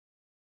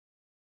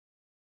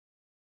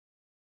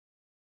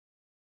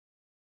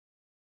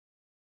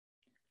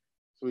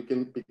So we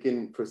can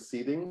begin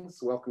proceedings.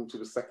 Welcome to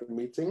the second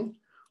meeting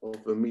of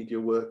the Media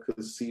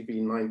Workers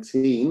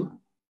CV19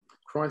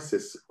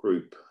 Crisis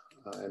Group.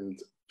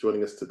 And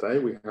joining us today,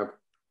 we have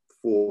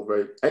four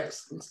very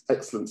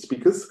excellent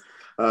speakers.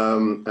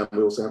 And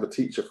we also have a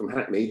teacher from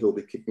Hackney who will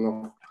be kicking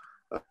off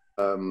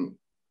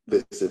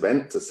this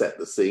event to set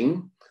the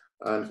scene.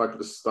 And if I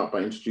could just start by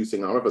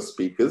introducing our other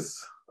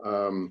speakers,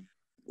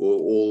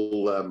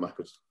 all I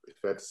could be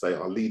fair to say,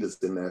 are leaders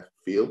in their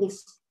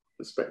fields,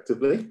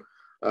 respectively.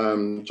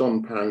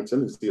 John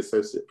Parrington is the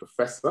Associate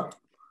Professor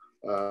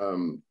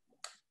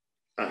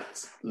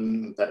at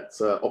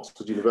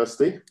Oxford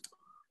University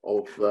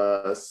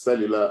of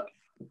Cellular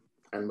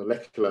and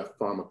Molecular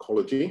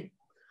Pharmacology.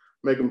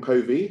 Megan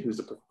Povey, who's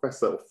a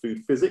Professor of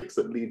Food Physics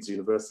at Leeds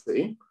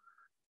University.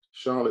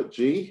 Charlotte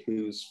Jee,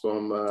 who's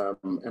from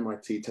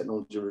MIT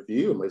Technology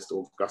Review, a most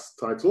august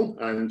title.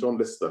 And John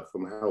Lister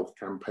from Health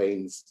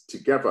Campaigns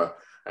Together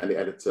and the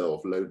editor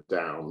of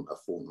Lowdown, a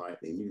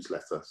fortnightly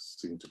newsletter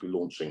soon to be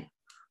launching,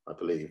 I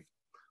believe.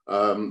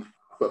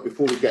 But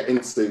before we get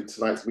into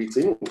tonight's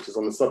meeting, which is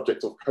on the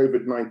subject of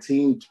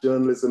COVID-19,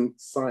 journalism,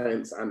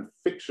 science and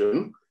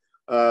fiction,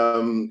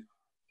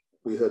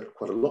 we heard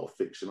quite a lot of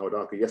fiction, I would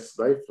argue,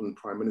 yesterday from the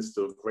Prime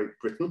Minister of Great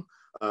Britain,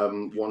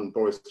 one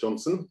Boris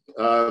Johnson.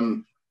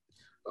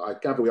 I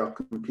gather we are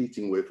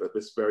competing with at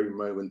this very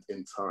moment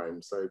in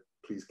time. So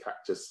please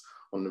catch us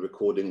on the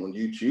recording on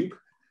YouTube.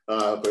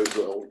 Those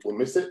who will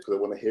miss it, because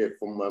I want to hear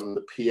from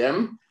the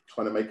PM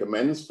trying to make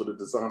amends for the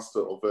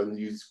disaster of a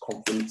news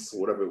conference or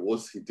whatever it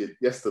was he did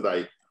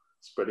yesterday,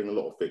 spreading a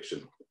lot of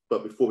fiction.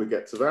 But before we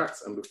get to that,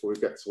 and before we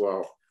get to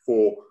our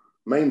four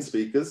main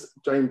speakers,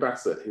 Jane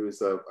Bassett, who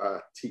is a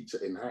teacher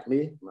in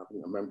Hackney, and I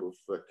think a member of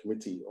the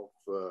committee of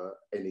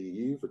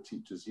NEU, the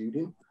Teachers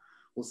Union,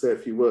 will say a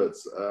few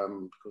words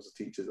because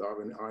the teachers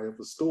are in the eye of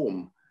the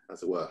storm,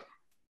 as it were.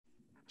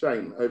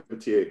 Jane, over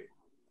to you.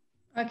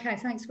 Okay,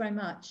 thanks very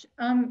much.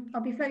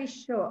 I'll be fairly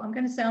short. I'm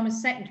going to say I'm a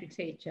secondary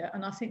teacher,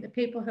 and I think the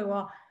people who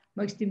are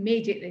most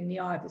immediately in the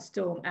eye of the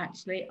storm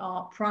actually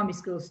are primary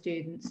school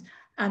students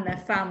and their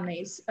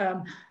families,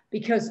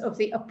 because of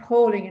the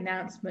appalling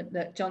announcement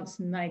that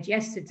Johnson made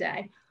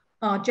yesterday.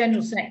 Our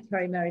General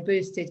Secretary, Mary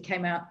Boosted,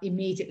 came out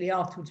immediately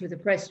afterwards with a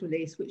press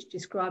release which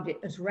described it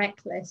as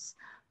reckless,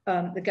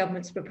 the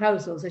government's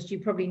proposals. As you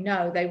probably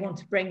know, they want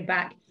to bring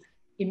back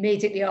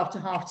immediately after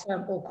half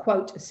term, or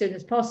quote, as soon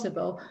as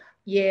possible,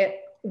 year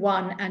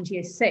 1 and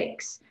year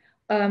 6,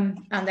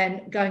 and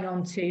then going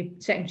on to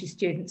secondary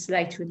students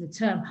later in the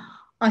term.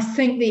 I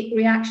think the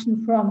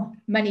reaction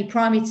from many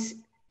primary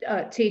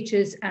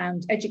teachers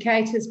and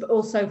educators, but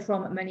also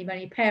from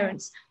many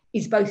parents,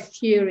 is both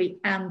fury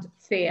and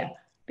fear,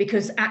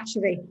 because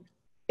actually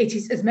it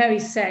is, as Mary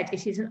said,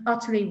 it is an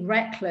utterly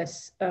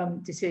reckless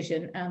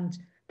decision and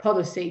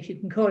policy, if you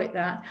can call it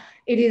that.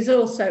 It is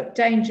also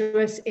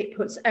dangerous. It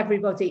puts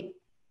everybody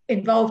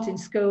involved in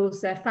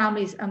schools, their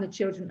families and the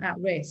children at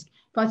risk.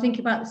 If I think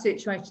about the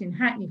situation in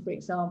Hackney, for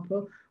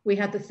example, we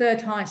had the third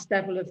highest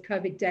level of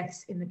COVID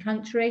deaths in the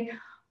country.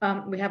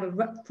 We have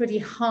a pretty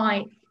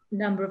high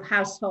number of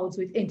households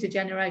with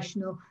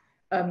intergenerational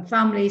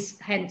families,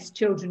 hence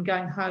children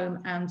going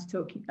home and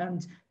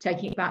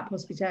taking it back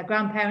possibly to their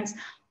grandparents,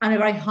 and a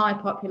very high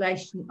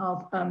population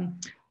of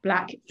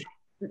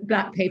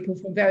Black people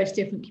from various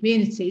different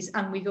communities.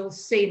 And we've all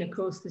seen, of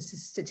course, the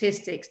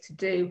statistics to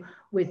do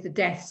with the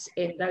deaths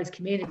in those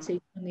communities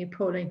and the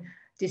appalling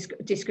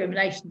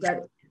discrimination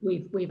that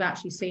we've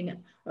actually seen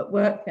at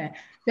work there.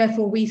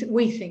 Therefore, we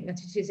think that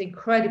it is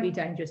incredibly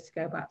dangerous to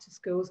go back to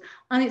schools,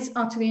 and it's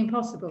utterly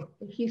impossible.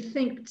 If you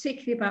think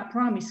particularly about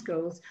primary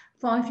schools,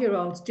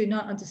 5-year-olds do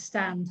not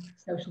understand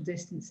social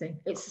distancing.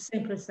 It's as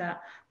simple as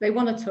that. They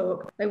want to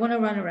talk, they want to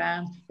run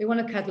around, they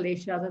want to cuddle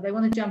each other, they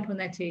want to jump on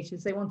their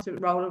teachers, they want to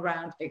roll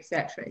around,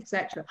 etc.,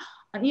 etc.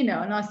 And you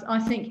know, and I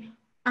think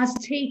as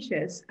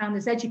teachers and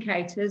as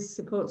educators,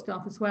 support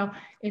staff as well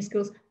in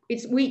schools,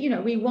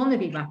 we want to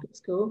be back at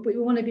school, but we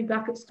want to be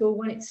back at school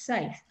when it's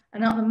safe.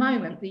 And at the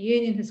moment, the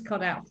union has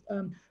put out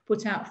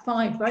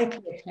 5 very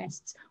clear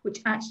tests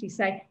which actually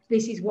say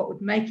this is what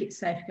would make it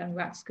safe going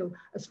back to school.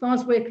 As far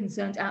as we're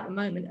concerned at the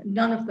moment,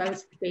 none of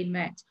those have been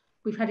met.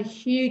 We've had a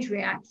huge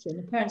reaction.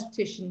 The parents'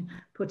 petition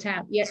put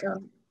out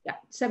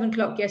at 7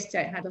 o'clock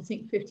yesterday, it had, I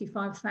think,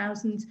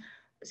 55,000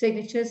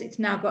 signatures. It's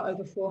now got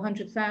over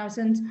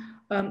 400,000.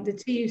 The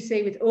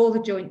TUC, with all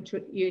the joint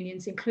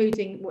unions,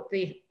 including what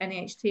the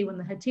NEHT, one of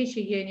the head teacher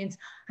unions,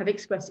 have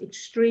expressed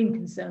extreme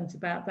concerns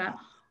about that.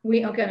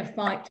 We are going to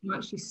fight to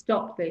actually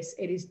stop this.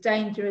 It is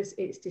dangerous,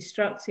 it's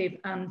destructive,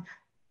 and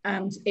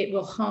it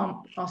will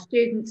harm our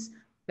students,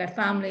 their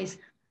families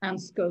and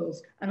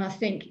schools. And I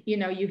think, you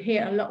know, you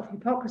hear a lot of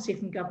hypocrisy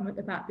from government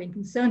about being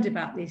concerned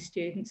about these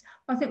students.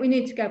 I think we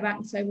need to go back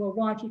and say, well,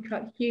 why have you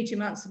cut huge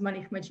amounts of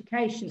money from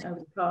education over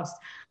the past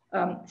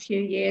few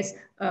years?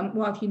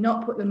 Why have you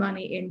not put the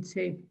money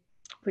into,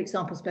 for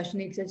example, special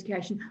needs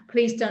education?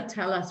 Please don't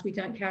tell us we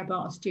don't care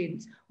about our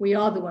students. We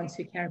are the ones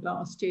who care about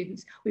our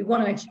students. We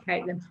want to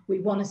educate them. We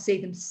want to see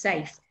them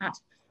safe at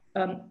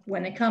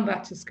when they come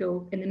back to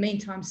school. In the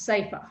meantime,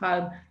 safe at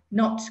home,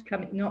 not,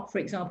 for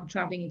example,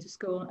 travelling into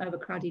school on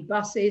overcrowded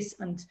buses.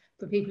 And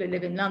for people who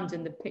live in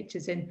London, the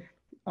pictures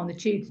on the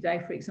tube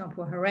today, for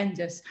example, are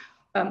horrendous.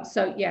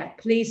 So yeah,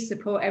 please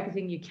support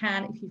everything you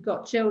can. If you've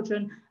got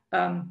children,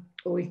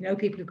 or if you know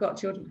people who've got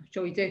children, I'm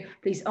sure you do,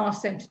 please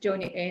ask them to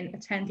join it in,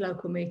 attend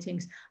local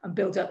meetings and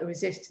build up the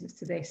resistance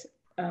to this.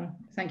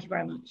 Thank you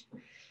very much.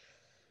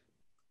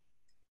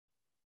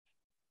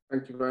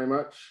 Thank you very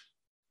much,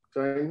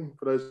 Jane,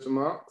 for those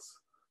remarks.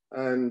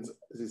 And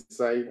as you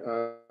say,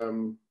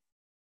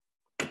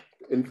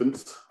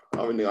 infants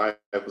are in the eye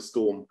of the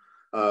storm.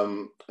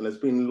 And there's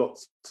been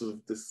lots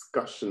of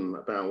discussion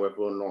about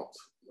whether or not,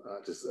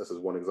 just as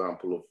one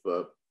example of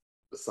the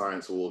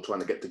science we're all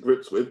trying to get to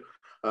grips with,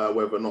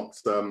 whether or not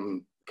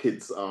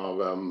kids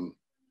are,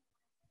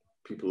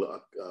 people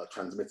are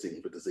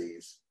transmitting the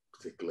disease,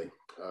 particularly.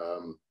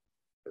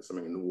 There's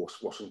something in the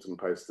Washington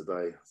Post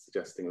today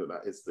suggesting that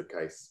that is the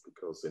case,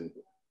 because in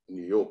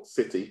New York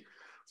City,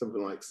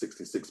 something like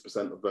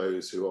 66% of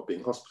those who are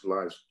being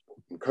hospitalized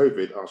from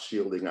COVID are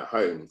shielding at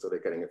home. So they're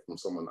getting it from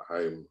someone at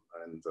home.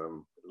 And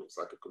it looks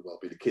like it could well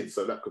be the kids.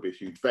 So that could be a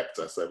huge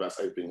vector. So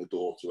that's opening the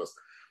door to a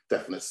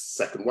definite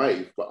second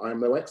wave. But I'm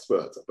no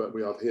expert. But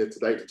we are here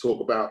today to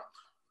talk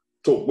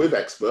with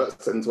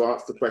experts and to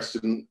ask the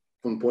question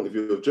from the point of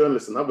view of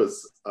journalists and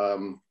others,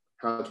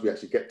 how do we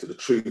actually get to the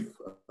truth?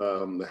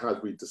 How do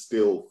we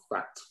distill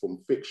fact from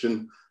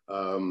fiction?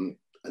 And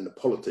the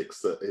politics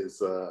that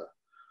is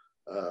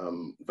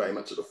very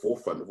much at the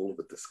forefront of all of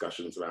the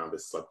discussions around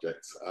this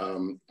subject.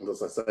 And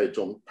as I say,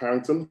 John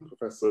Parrington,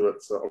 professor at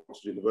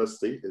Oxford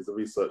University, is a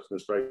researcher in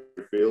this very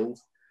field,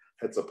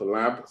 heads up a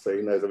lab, so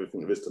he knows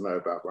everything there is to know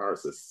about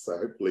viruses. So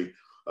hopefully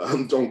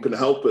John can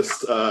help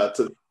us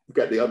to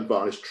get the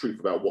unvarnished truth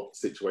about what the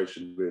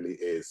situation really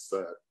is.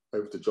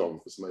 Over to John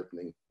for some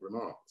opening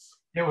remarks.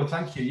 Yeah, well,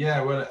 thank you.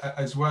 Yeah, well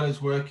as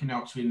working at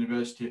Oxford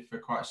University for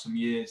quite some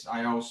years,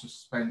 I also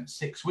spent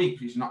 6 weeks,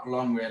 which is not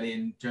long really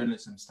in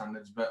journalism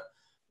standards, but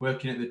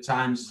working at the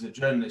Times as a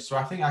journalist. So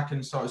I think I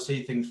can sort of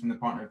see things from the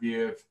point of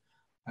view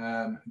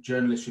of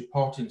journalists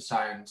reporting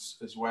science,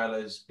 as well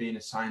as being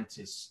a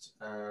scientist,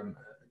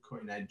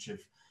 cutting edge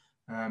of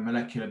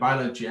molecular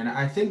biology. And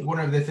I think one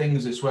of the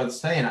things that's worth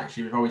saying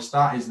actually before we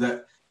start is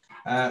that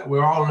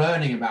we're all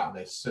learning about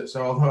this.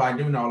 So although I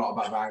do know a lot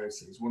about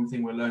viruses, one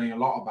thing we're learning a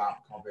lot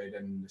about COVID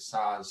and the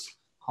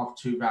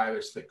SARS-CoV-2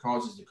 virus that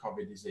causes the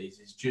COVID disease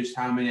is just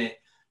how many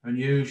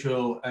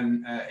unusual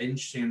and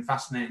interesting and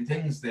fascinating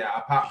things there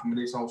are. Apart from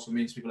this also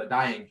means people are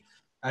dying.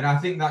 And I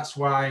think that's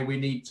why we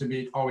need to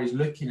be always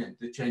looking at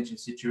the changing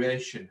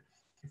situation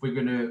if we're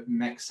going to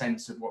make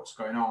sense of what's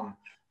going on.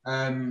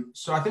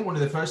 So I think one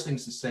of the first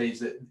things to say is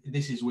that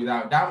this is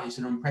without doubt, it's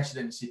an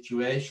unprecedented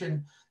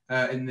situation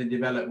in the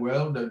developed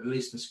world. At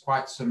least there's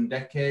quite some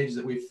decades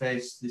that we've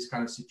faced this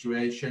kind of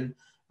situation.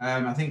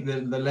 I think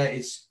the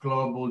latest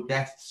global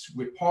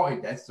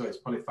reported deaths, so it's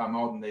probably far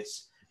more than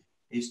this,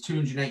 is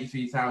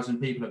 283,000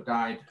 people have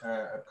died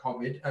of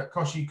COVID. Of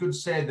course, you could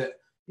say that,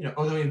 you know,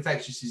 other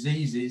infectious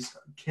diseases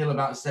kill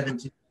about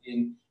 70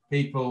 million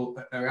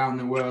people around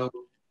the world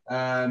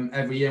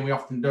every year, and we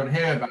often don't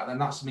hear about that.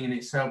 And that's something in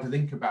itself to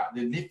think about.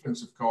 The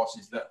difference, of course,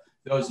 is that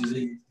those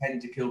diseases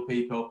tend to kill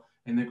people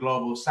in the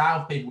global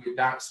south, people with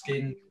dark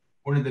skin.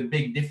 One of the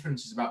big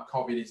differences about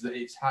COVID is that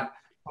it's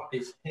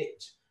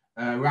hit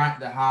right at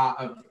the heart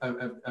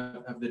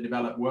of the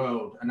developed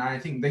world. And I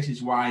think this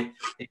is why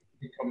it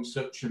becomes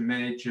such a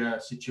major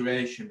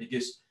situation,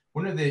 because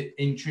one of the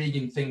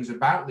intriguing things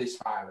about this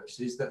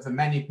virus is that for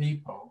many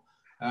people,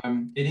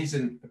 it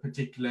isn't a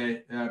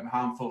particularly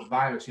harmful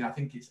virus. You know, I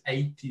think it's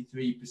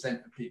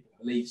 83% of people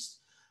at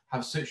least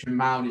have such a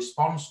mild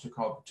response to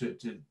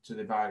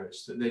the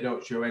virus that they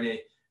don't show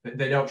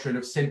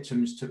enough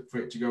symptoms for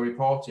it to go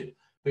reported.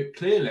 But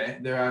clearly,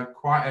 there are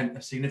quite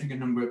a significant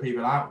number of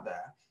people out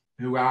there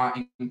who are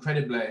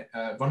incredibly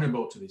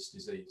vulnerable to this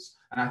disease.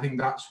 And I think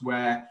that's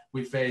where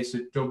we face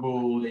a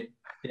doubly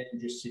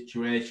dangerous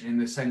situation, in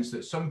the sense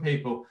that some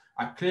people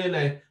are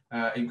clearly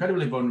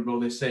incredibly vulnerable.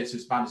 They say it's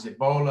as bad as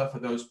Ebola for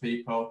those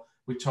people.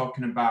 We're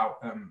talking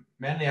about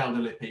mainly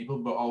elderly people,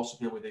 but also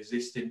people with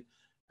existing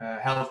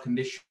health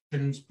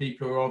conditions,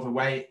 people who are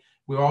overweight.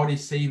 We're already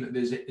seeing that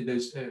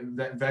there's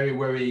very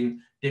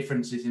worrying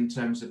differences in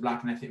terms of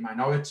Black and ethnic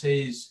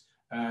minorities,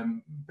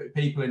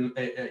 people in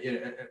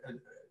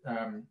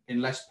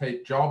less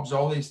paid jobs.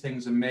 All these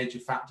things are major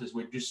factors.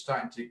 We're just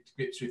starting to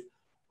grips with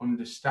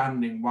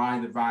understanding why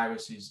the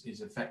virus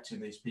is affecting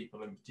these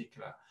people in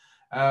particular.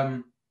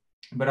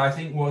 But I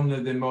think one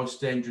of the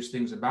most dangerous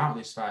things about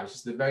this virus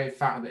is the very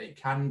fact that it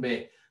can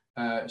be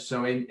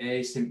so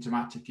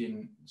asymptomatic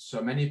in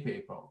so many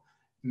people,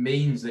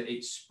 means that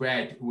it's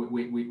spread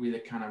with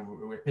a kind of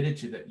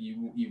rapidity that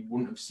you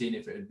wouldn't have seen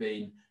if it had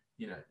been,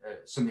 you know,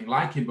 something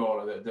like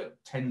Ebola that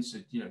tends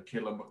to, you know,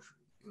 kill a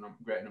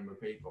great number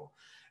of people.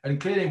 And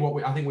clearly,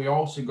 I think we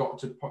also got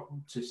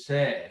to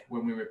say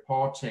when we're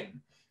reporting,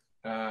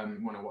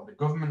 what the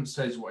government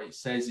says, what it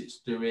says it's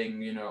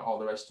doing, you know, all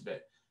the rest of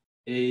it.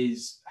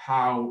 is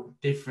how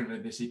differently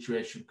the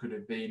situation could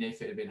have been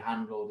if it had been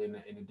handled in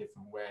a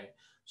different way.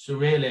 So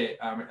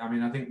really, I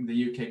mean, I think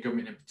the UK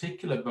government in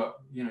particular, but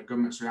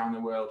governments around the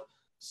world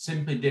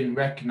simply didn't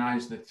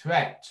recognise the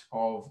threat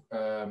of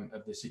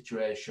the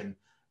situation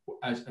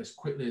as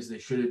quickly as they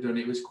should have done.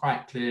 It was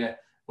quite clear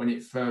when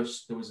there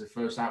was the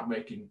first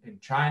outbreak in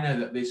China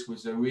that this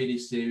was a really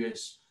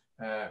serious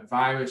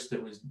virus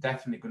that was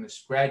definitely going to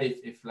spread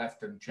if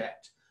left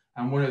unchecked.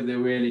 And one of the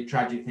really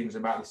tragic things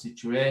about the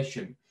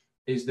situation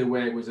is the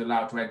way it was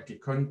allowed to enter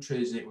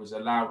countries. It was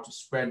allowed to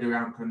spread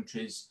around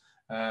countries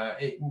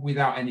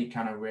without any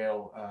kind of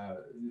real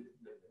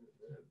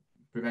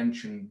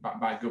prevention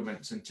by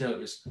governments until it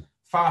was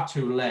far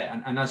too late.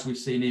 And as we've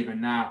seen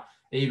even now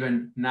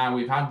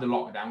we've had the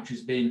lockdown, which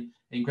has been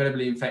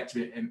incredibly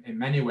effective in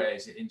many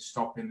ways in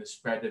stopping the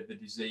spread of the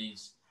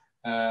disease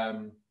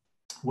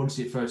once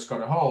it first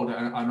got a hold,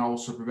 and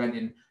also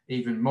preventing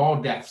even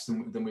more deaths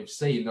than we've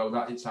seen, though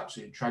that it's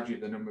absolutely tragic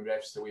the number of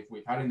deaths that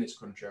we've had in this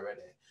country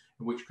already,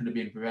 which could have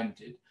been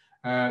prevented.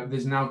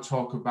 There's now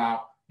talk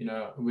about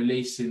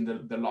releasing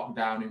the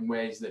lockdown in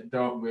ways that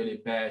don't really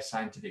bear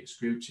scientific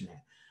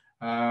scrutiny.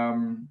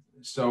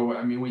 So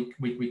I mean,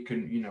 we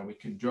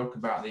can joke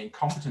about the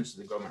incompetence of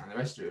the government and the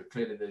rest of it.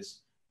 Clearly,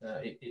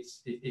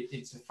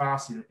 it's a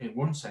farce in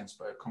one sense,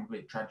 but a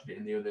complete tragedy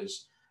in the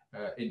others,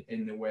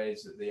 in the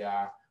ways that they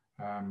are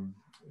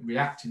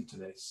reacting to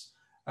this.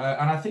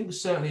 And I think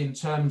certainly in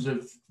terms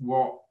of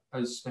what,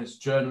 as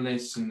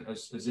journalists and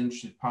as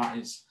interested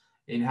parties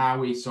in how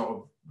we sort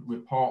of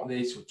report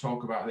this or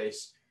talk about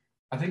this,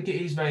 I think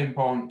it is very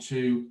important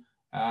to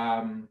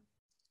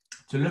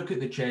look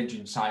at the change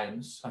in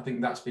science. I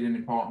think that's been an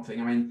important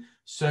thing. I mean,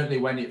 certainly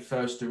when it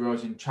first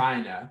arose in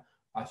China,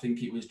 I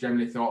think it was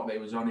generally thought that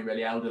it was only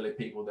really elderly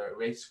people that are at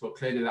risk. Well,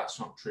 clearly that's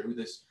not true.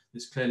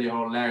 There's clearly a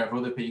whole layer of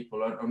other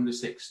people under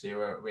 60 who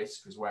are at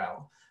risk as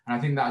well. And I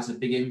think that has a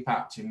big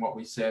impact in what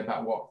we say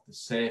about what the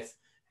safe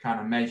kind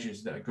of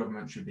measures that a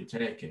government should be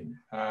taking.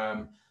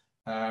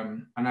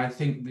 And I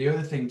think the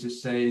other thing to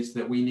say is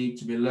that we need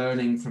to be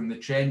learning from the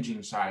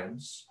changing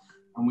science,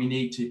 and we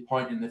need to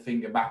point the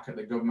finger back at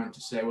the government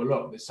to say, well,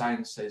 look, the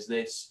science says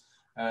this,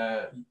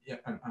 and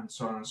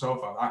so on and so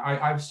forth.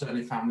 I've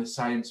certainly found the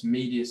Science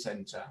Media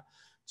Centre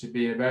to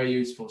be a very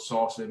useful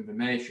source of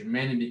information,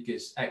 mainly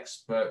because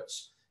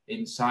experts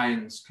in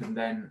science can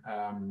then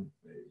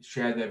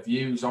share their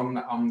views on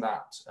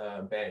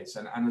that base,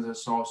 and as a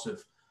source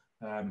of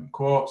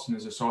quotes and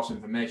as a source of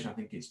information, I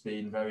think it's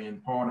been very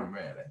important,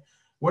 really.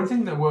 One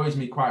thing that worries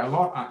me quite a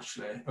lot,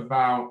 actually,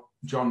 about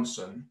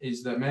Johnson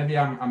is that maybe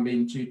I'm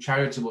being too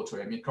charitable to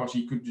him, because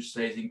you could just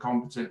say he's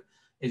incompetent,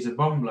 he's a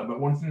bumbler. But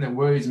one thing that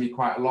worries me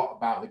quite a lot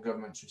about the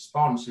government's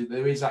response is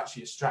there is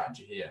actually a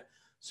strategy here.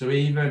 So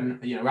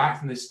even, right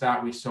from the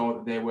start, we saw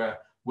that they were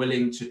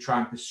willing to try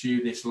and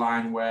pursue this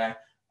line where,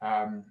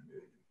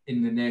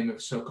 in the name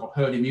of so-called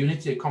herd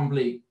immunity, a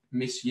complete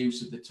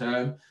misuse of the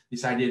term,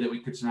 this idea that we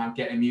could somehow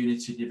get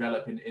immunity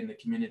developing in the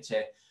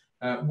community.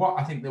 What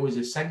I think there was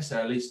a sense there,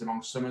 at least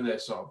among some of their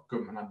sort of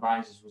government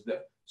advisors, was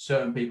that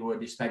certain people were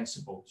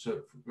dispensable.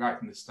 So right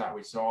from the start,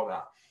 we saw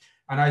that.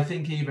 And I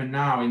think even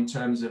now, in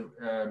terms of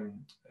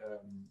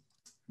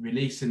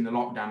releasing the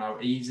lockdown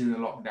or easing the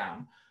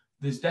lockdown,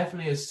 there's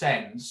definitely a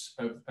sense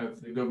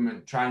of the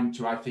government trying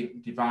to, I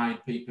think,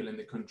 divide people in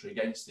the country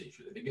against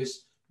each other. Because,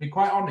 to be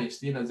quite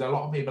honest, there's a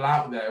lot of people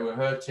out there who are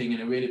hurting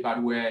in a really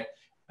bad way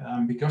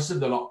because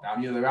of the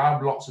lockdown. There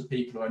are lots of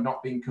people who are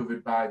not being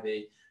covered by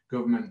the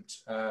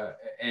government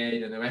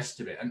aid and the rest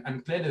of it.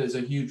 And clearly there's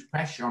a huge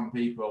pressure on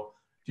people,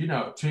 to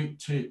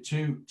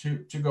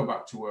go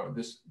back to work.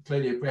 There's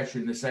clearly a pressure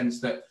in the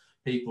sense that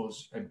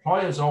people's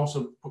employers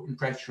also putting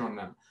pressure on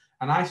them.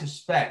 And I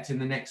suspect in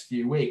the next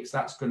few weeks,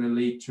 that's going to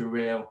lead to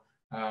real,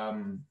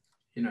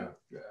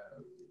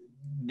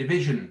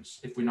 divisions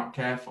if we're not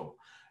careful.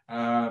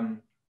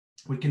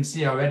 We can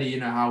see already,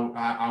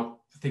 how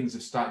things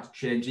have started to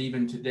change.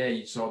 Even today,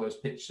 you saw those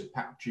pictures of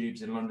packed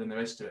tubes in London, the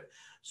rest of it.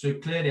 So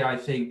clearly, I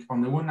think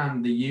on the one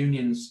hand, the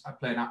unions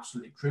play an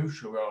absolutely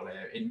crucial role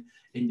here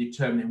in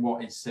determining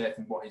what is safe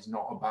and what is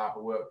not about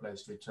a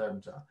workplace to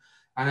return to.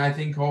 And I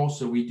think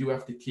also we do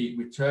have to keep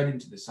returning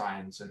to the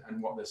science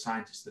and what the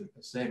scientists are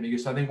saying,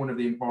 because I think one of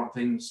the important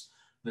things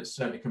that's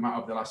certainly come out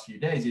of the last few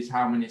days is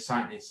how many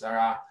scientists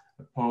are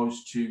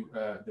opposed to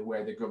the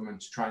way the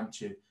government's trying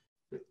to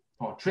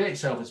portray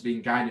itself as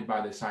being guided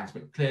by the science.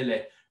 But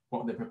clearly,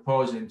 what they're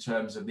proposing in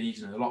terms of the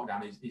easing of the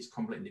lockdown is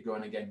completely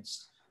going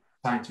against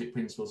scientific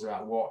principles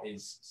about what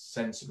is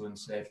sensible and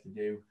safe to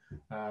do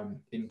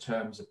in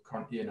terms of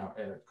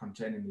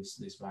containing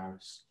this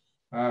virus.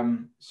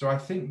 So I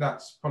think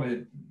that's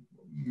probably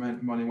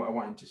mainly what I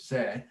wanted to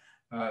say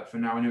for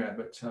now anyway,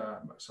 but so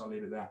I'll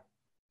leave it there.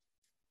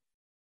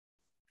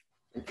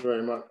 Thank you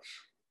very much.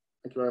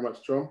 Thank you very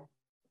much, John.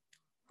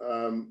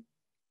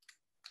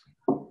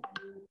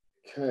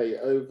 Okay,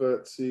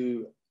 over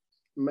to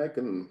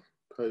Megan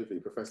Povey,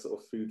 Professor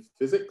of Food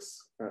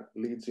Physics at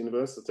Leeds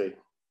University.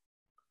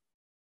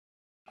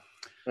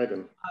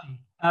 Megan.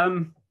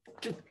 Hi.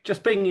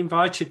 just being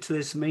invited to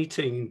this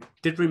meeting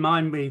did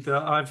remind me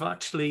that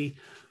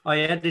I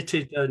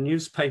edited a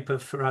newspaper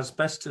for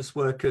asbestos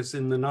workers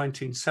in the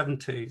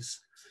 1970s.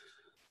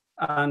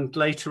 And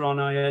later on,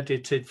 I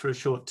edited for a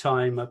short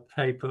time a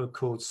paper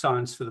called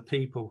Science for the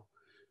People.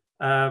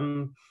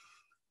 But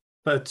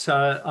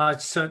I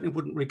certainly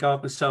wouldn't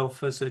regard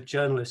myself as a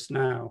journalist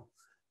now.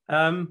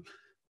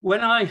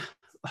 When I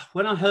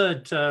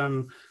heard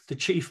the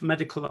Chief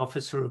Medical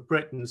Officer of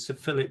Britain, Sir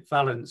Philip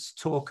Vallance,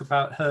 talk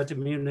about herd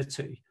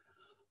immunity,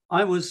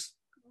 I was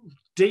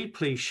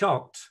deeply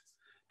shocked,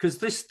 because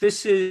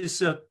this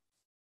is an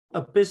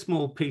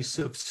abysmal piece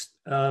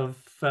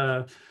of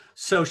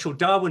social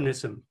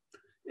Darwinism.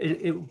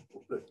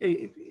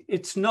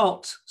 It's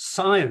not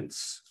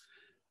science.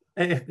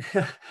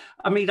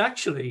 I mean,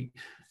 actually,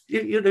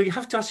 you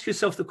have to ask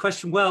yourself the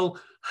question, well,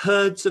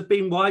 herds have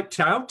been wiped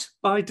out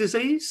by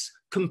disease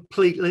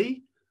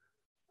completely.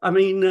 I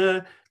mean,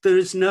 there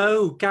is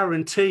no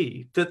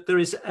guarantee that there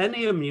is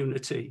any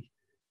immunity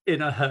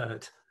in a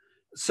herd.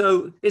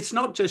 So it's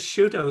not just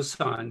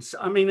pseudoscience.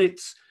 I mean,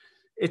 it's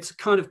a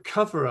kind of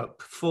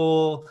cover-up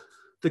for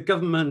the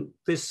government,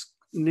 this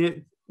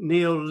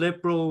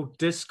neoliberal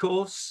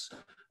discourse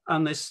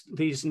and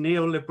these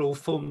neoliberal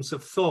forms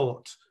of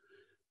thought.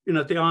 You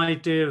know, the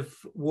idea of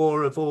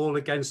war of all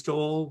against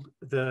all,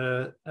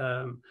 the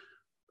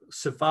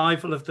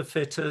survival of the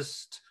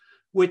fittest,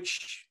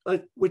 which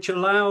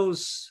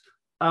allows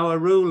our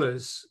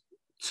rulers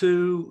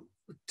to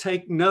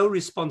take no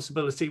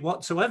responsibility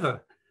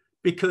whatsoever,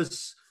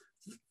 because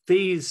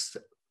these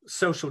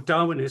social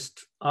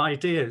Darwinist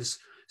ideas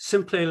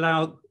simply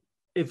allow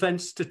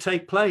events to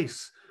take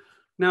place.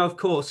 Now, of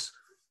course,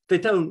 they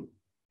don't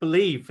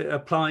believe it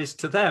applies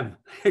to them,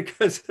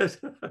 because,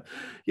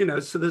 you know,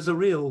 so there's a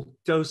real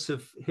dose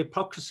of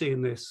hypocrisy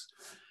in this.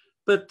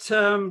 But,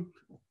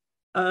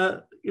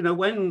 you know,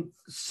 when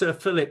Sir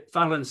Philip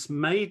Vallance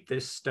made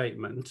this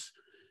statement,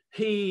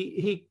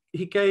 he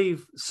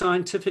gave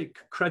scientific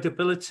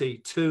credibility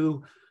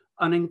to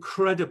an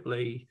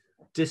incredibly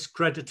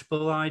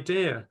discreditable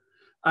idea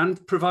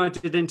and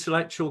provided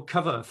intellectual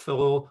cover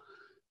for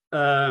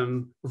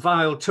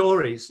vile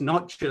Tories,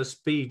 not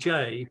just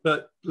BJ,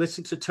 but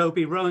listen to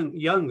Toby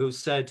Young, who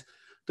said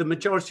the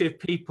majority of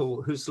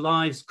people whose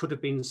lives could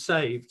have been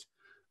saved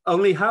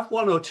only have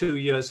 1 or 2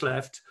 years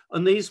left,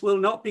 and these will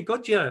not be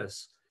good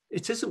years.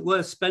 It isn't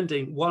worth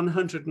spending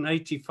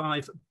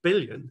 185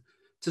 billion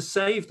to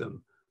save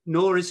them,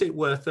 nor is it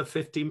worth a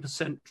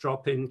 15%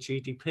 drop in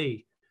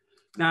GDP.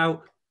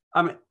 Now,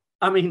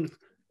 I mean,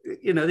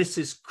 you know, this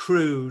is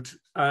crude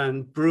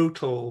and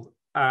brutal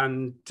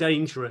and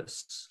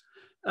dangerous.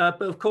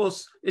 But of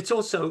course, it's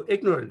also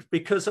ignorant,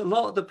 because a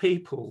lot of the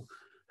people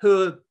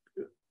who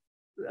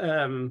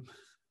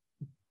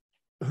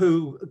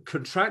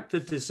contract the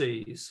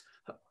disease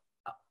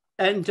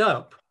end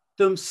up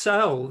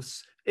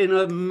themselves in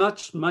a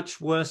much, much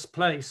worse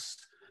place,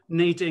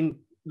 needing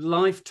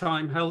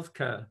lifetime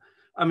healthcare.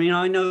 I mean,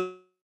 I know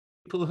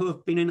people who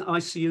have been in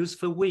ICUs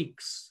for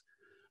weeks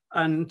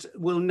and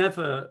will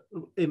never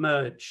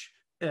emerge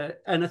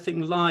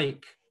anything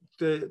like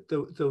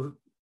the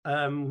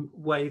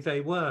way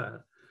they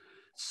were.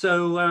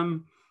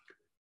 So,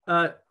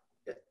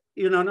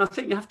 you know, and I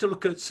think you have to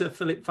look at Sir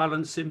Philip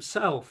Vallance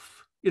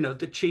himself, you know,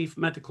 the Chief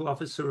Medical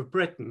Officer of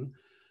Britain,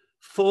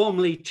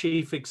 formerly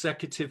Chief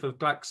Executive of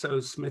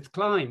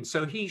GlaxoSmithKline.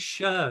 So he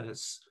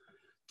shares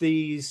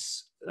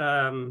these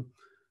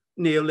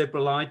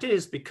neoliberal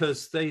ideas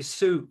because they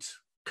suit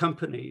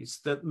companies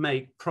that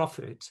make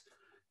profit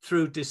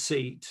through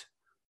deceit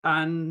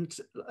and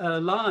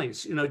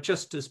lies, you know,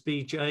 just as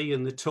BJ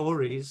and the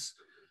Tories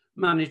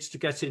managed to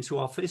get into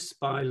office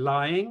by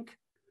lying,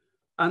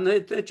 and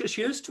they're just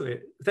used to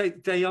it.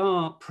 They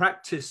are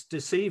practiced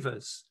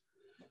deceivers.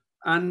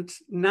 And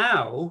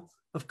now,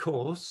 of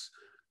course,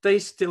 they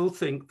still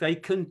think they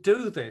can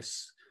do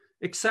this,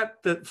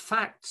 except that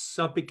facts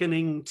are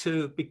beginning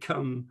to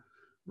become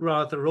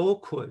rather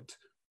awkward.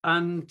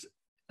 And,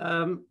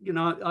 you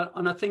know,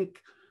 and I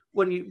think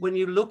when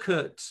you look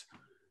at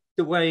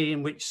the way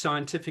in which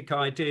scientific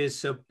ideas,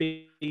 so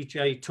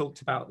BJ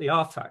talked about the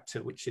R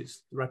factor, which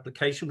is the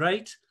replication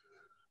rate,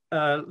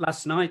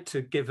 last night,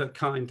 to give a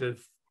kind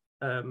of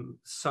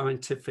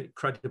scientific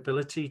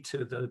credibility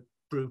to the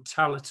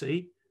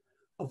brutality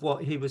of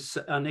what he was,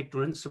 and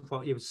ignorance of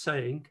what he was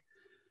saying.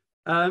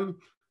 And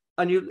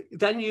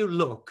then you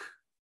look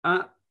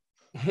at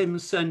him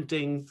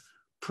sending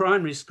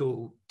primary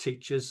school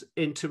teachers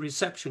into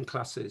reception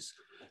classes.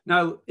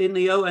 Now, in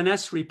the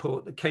ONS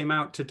report that came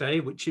out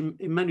today, which in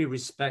many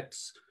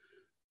respects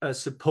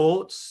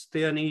supports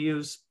the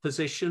NEU's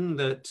position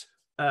that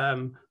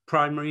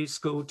primary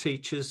school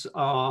teachers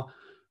are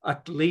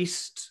at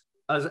least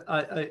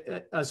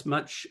as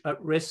much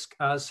at risk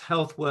as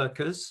health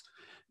workers,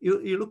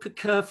 you look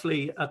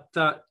carefully at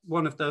that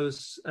one of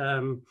those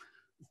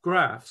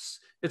graphs.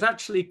 It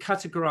actually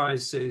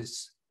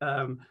categorizes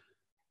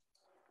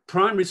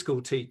primary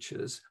school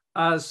teachers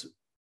as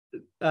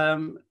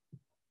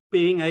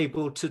being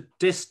able to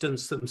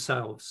distance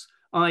themselves,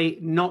 i.e.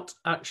 not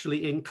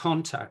actually in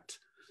contact.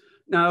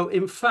 Now,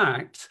 in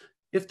fact,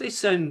 if they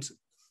send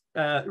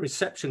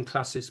reception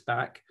classes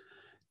back,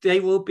 they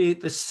will be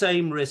at the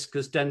same risk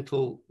as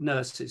dental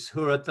nurses,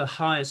 who are at the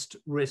highest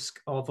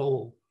risk of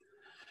all.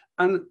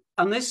 And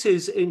this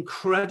is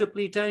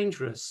incredibly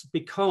dangerous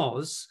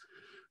because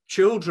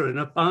children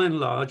are by and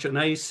large an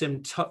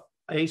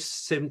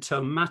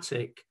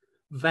asymptomatic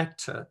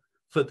vector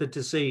for the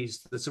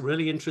disease. There's a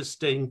really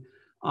interesting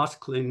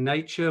article in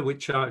Nature,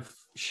 which I've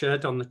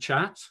shared on the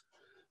chat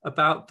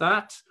about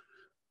that.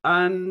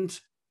 And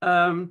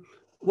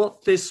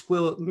what this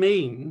will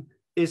mean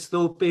is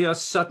there'll be a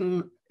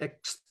sudden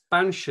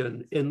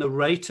expansion in the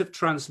rate of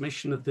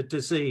transmission of the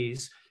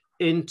disease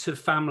into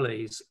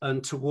families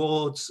and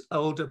towards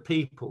older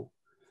people.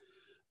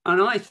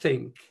 And I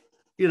think,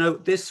 you know,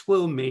 this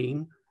will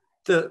mean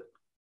that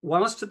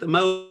whilst at the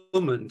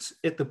moment,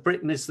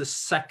 Britain is the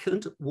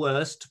second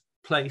worst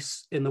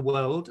place in the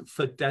world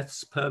for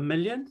deaths per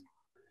million,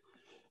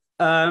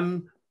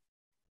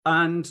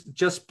 and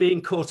just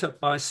being caught up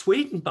by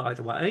Sweden, by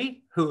the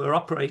way, who are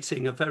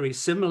operating a very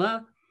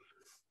similar,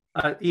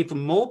 even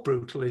more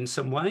brutal in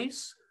some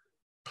ways,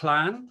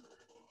 plan,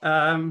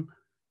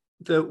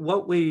 that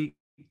what we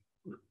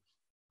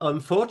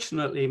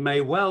unfortunately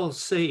may well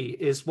see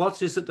is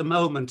what is at the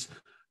moment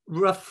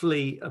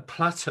roughly a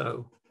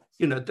plateau.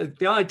 You know,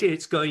 the idea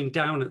it's going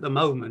down at the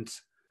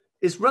moment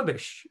is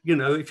rubbish. You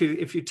know, if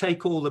you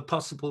take all the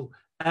possible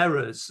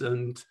errors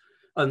and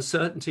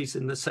uncertainties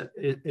in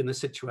the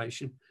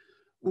situation,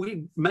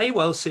 we may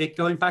well see it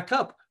going back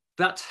up.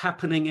 That's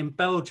happening in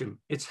Belgium.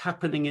 It's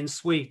happening in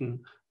Sweden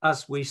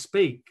as we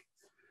speak.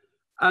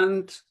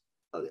 And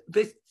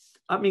this,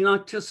 I mean, I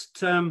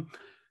just,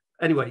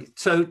 anyway,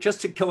 so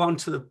just to go on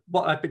to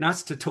what I've been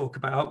asked to talk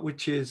about,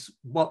 which is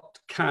what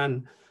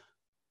can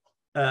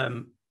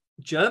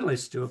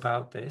journalists do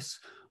about this?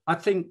 I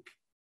think,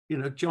 you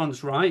know,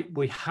 John's right.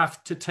 We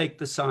have to take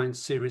the science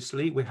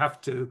seriously. We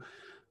have to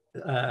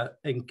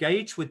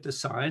engage with the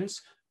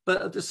science.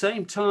 But at the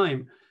same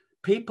time,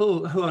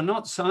 people who are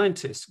not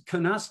scientists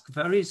can ask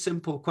very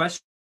simple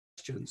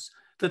questions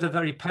that are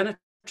very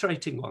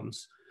penetrating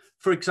ones.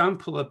 For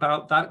example,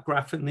 about that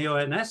graph in the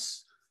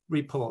ONS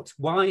report,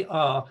 why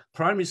are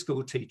primary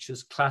school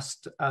teachers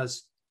classed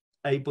as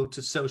able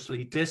to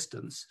socially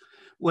distance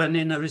when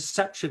in a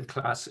reception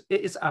class,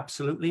 it is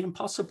absolutely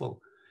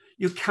impossible.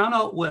 You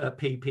cannot wear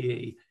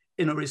PPE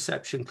in a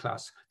reception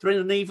class. They're in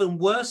an even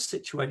worse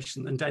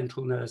situation than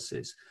dental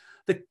nurses.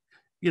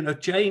 You know,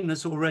 Jane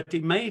has already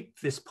made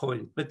this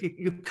point, but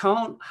you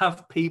can't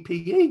have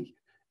PPE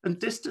and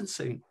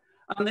distancing.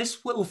 And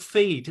this will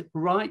feed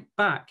right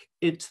back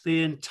into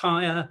the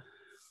entire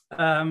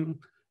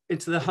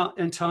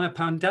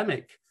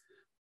pandemic.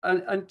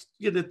 And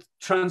you know,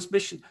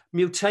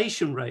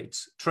 mutation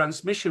rates,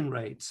 transmission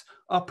rates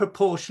are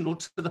proportional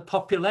to the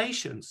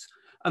populations,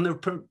 and they're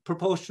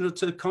proportional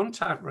to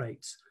contact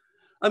rates.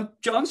 And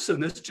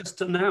Johnson has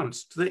just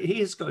announced that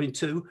he is going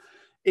to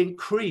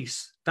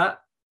increase that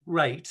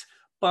rate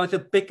by the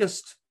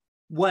biggest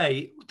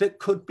way that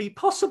could be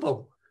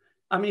possible.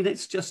 I mean,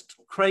 it's just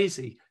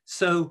crazy.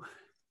 So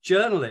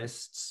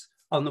journalists,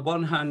 on the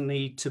one hand,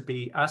 need to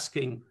be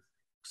asking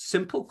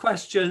simple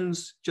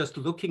questions, just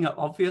looking at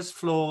obvious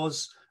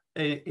flaws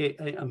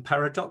and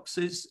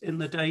paradoxes in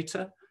the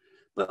data,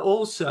 but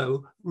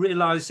also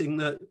realizing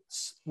that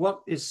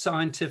what is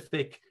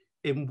scientific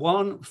in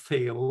one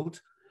field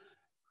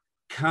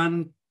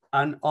can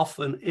and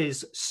often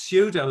is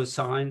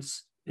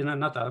pseudoscience in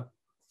another.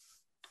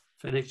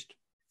 Finished.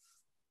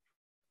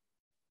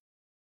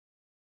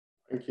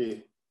 Thank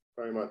you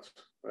very much,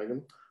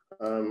 Megan.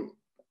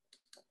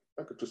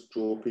 I could just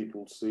draw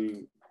people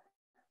to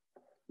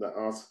that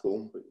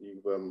article that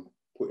you've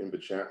put in the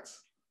chat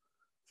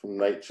from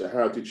Nature.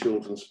 How do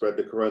children spread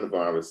the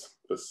coronavirus?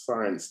 The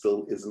science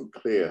still isn't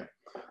clear.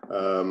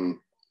 And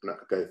that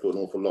could go through an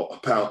awful lot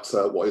about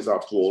what is,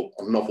 after all,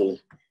 a novel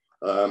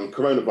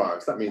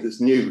coronavirus. That means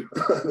it's new.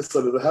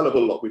 So there's a hell of a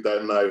lot we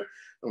don't know.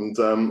 And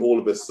all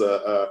of us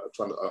are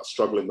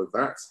struggling with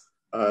that.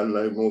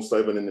 No more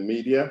so than in the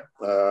media.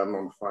 I'm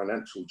a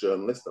financial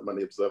journalist at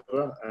Money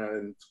Observer,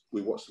 and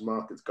we watch the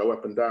markets go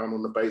up and down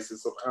on the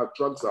basis of how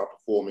drugs are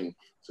performing,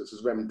 such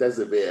as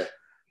remdesivir.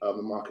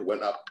 The market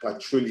went up by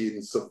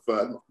trillions of,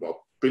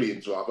 well,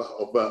 billions rather,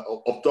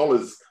 of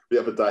dollars the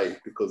other day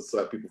because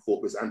people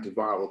thought this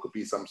antiviral could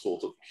be some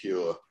sort of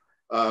cure.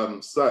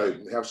 So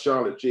we have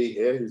Charlotte Jee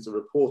here, who's a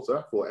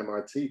reporter for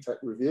MIT Tech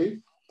Review.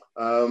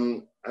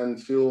 And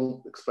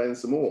she'll explain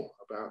some more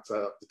about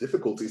the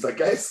difficulties, I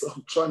guess,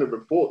 of trying to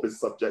report this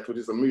subject, which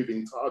is a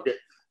moving target,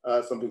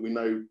 something we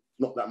know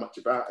not that much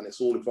about, and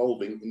it's all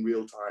evolving in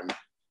real time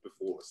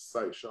before us.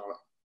 So, Charlotte.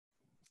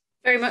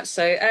 Very much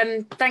so.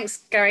 Thanks,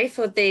 Gary,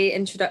 for the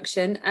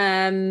introduction.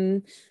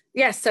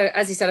 Yeah, so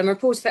as you said, I'm a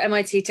reporter for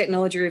MIT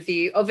Technology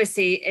Review.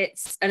 Obviously,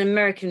 it's an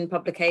American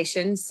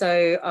publication,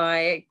 so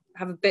I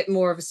have a bit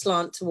more of a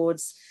slant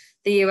towards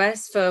the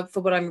US for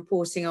what I'm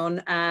reporting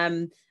on.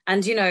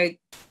 And, you know,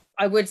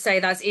 I would say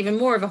that's even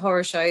more of a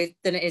horror show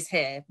than it is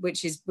here,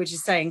 which is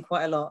saying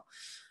quite a lot.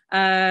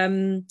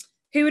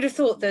 Who would have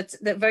thought that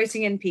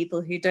voting in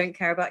people who don't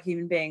care about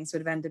human beings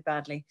would have ended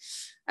badly?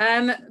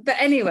 But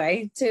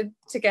anyway, to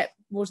get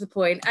more to the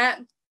point,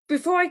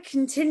 before I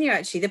continue,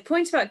 actually, the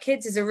point about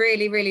kids is a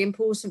really, really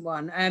important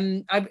one.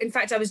 In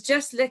fact, I was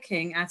just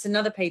looking at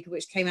another paper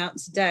which came out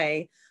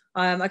today.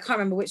 I can't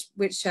remember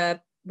which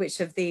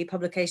of the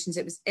publications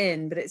it was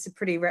in, but it's a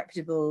pretty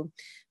reputable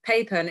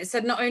paper. And it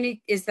said not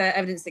only is there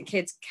evidence that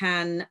kids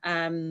can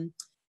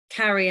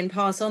carry and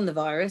pass on the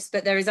virus,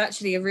 but there is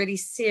actually a really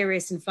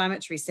serious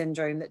inflammatory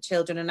syndrome that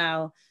children are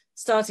now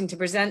starting to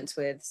present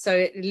with. So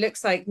it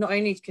looks like not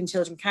only can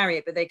children carry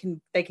it, but they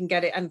can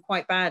get it, and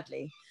quite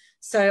badly.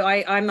 So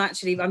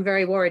I'm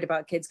very worried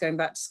about kids going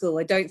back to school.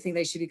 I don't think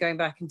they should be going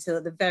back until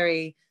at the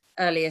very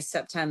earliest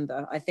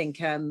September. I think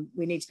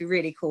we need to be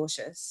really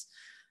cautious.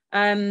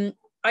 I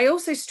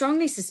also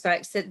strongly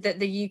suspect that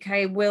the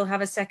UK will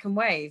have a second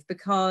wave,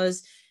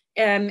 because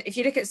if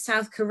you look at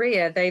South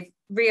Korea, they've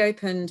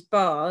reopened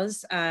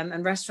bars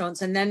and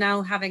restaurants, and they're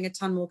now having a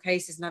ton more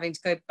cases and having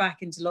to go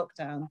back into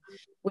lockdown,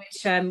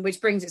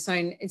 which brings its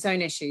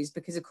own issues,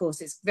 because of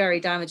course it's very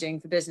damaging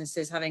for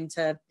businesses having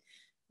to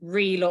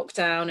re-lock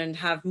down and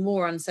have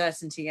more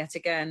uncertainty yet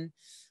again.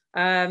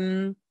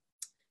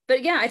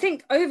 But yeah, I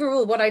think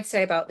overall what I'd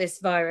say about this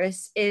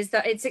virus is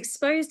that it's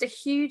exposed a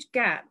huge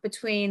gap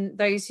between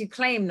those who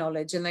claim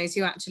knowledge and those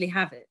who actually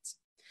have it.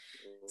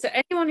 So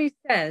anyone who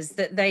says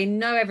that they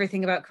know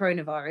everything about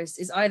coronavirus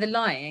is either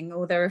lying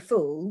or they're a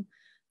fool,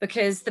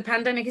 because the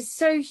pandemic is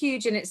so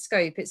huge in its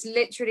scope, it's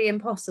literally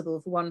impossible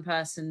for one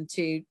person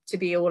to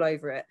be all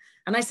over it.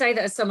 And I say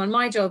that as someone,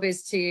 my job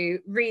is to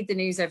read the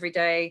news every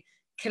day,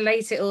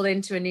 collate it all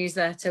into a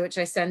newsletter, which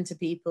I send to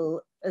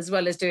people, as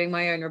well as doing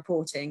my own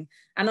reporting.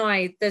 And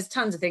there's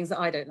tons of things that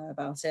I don't know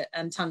about it,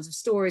 and tons of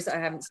stories that I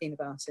haven't seen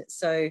about it.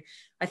 So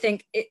I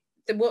think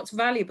what's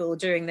valuable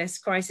during this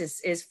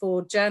crisis is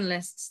for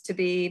journalists to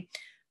be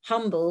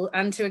humble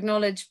and to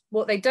acknowledge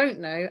what they don't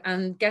know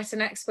and get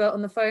an expert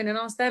on the phone and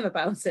ask them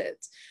about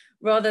it,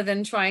 rather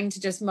than trying to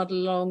just muddle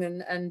along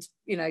and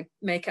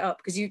make it up,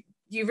 because you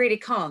really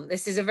can't.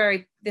 This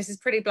is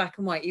pretty black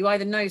and white. You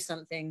either know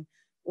something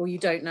or you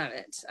don't know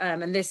it,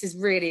 and this is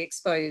really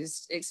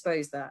exposed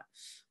that.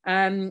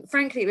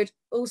 Frankly, it would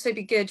also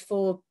be good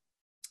for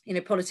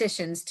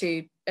politicians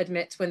to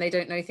admit when they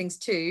don't know things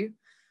too,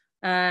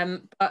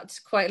 but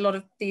quite a lot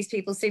of these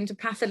people seem to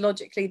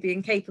pathologically be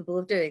incapable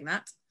of doing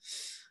that.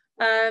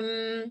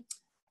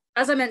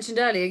 As I mentioned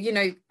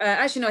earlier,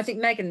 actually no, I think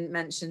Megan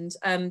mentioned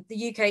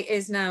the UK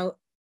is now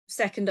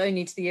second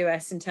only to the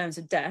US in terms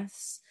of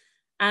deaths,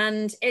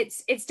 and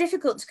it's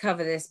difficult to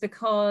cover this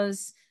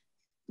because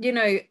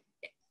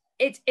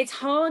it's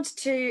hard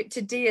to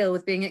deal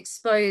with being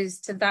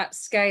exposed to that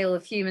scale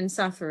of human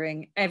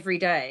suffering every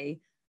day,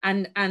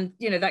 and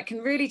that can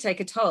really take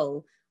a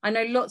toll. I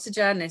know lots of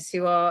journalists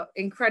who are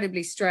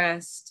incredibly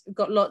stressed,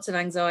 got lots of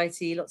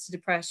anxiety, lots of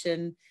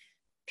depression.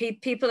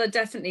 People are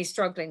definitely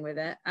struggling with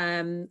it,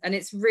 and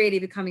it's really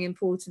becoming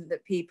important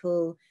that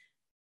people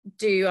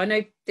do. I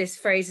know this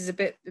phrase is a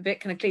bit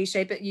kind of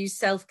cliche, but use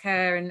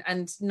self-care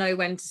and know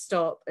when to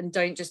stop, and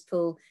don't just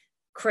pull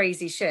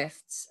crazy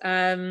shifts.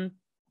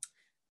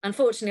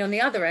 Unfortunately, on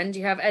the other end,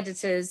 you have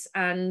editors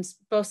and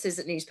bosses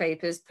at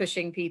newspapers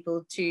pushing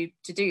people to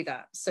do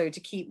that. So to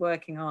keep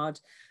working hard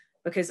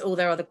because all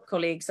their other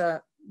colleagues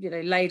are,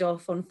 laid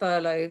off on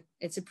furlough.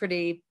 It's a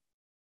pretty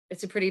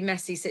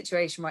messy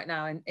situation right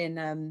now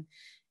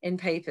in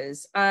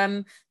papers.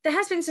 There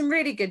has been some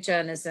really good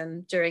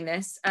journalism during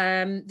this.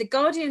 The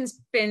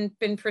Guardian's been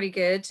pretty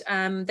good.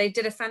 They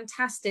did a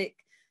fantastic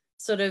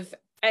sort of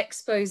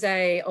expose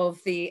of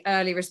the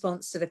early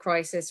response to the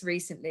crisis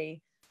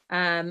recently,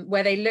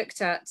 where they looked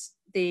at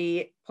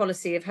the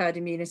policy of herd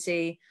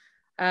immunity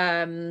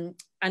and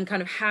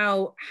kind of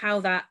how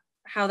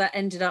that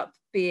ended up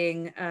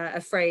being a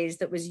phrase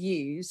that was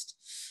used.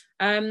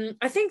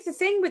 I think the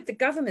thing with the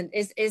government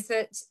is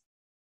that,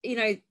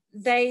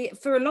 they,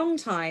 for a long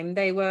time,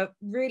 they were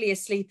really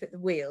asleep at the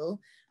wheel.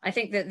 I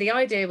think that the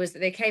idea was that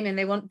they came in,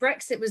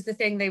 Brexit was the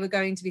thing they were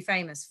going to be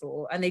famous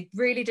for, and they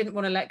really didn't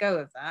want to let go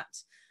of that.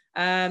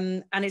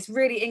 And it's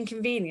really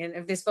inconvenient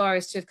of this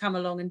virus to have come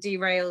along and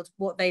derailed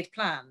what they'd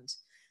planned.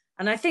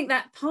 And I think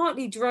that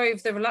partly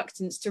drove the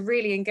reluctance to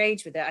really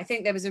engage with it. I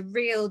think there was a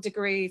real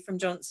degree from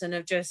Johnson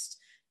of just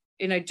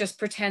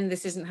pretend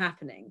this isn't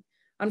happening.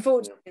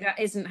 Unfortunately, that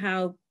isn't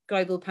how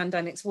global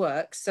pandemics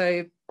work.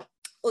 So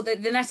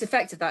the net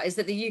effect of that is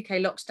that the UK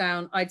locks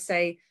down, I'd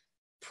say,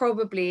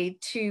 probably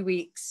 2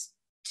 weeks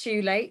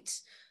too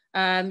late.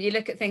 You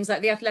look at things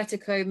like the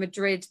Atletico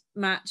Madrid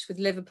match with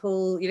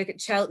Liverpool, you look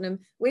at Cheltenham,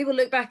 we will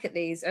look back at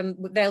these and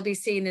they'll be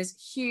seen as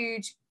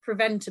huge,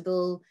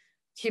 preventable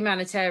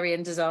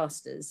humanitarian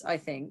disasters, I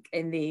think,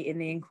 in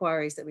the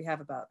inquiries that we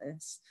have about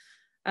this.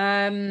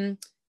 And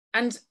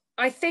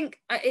I think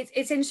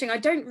it's interesting. I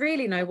don't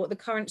really know what the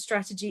current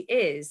strategy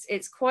is.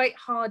 It's quite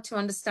hard to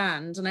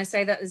understand. And I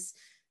say that as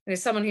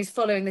someone who's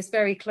following this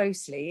very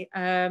closely.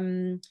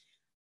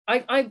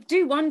 I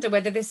do wonder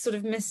whether this sort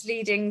of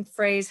misleading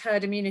phrase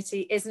herd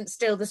immunity isn't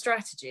still the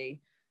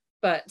strategy.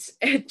 but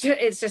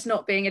it's just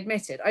not being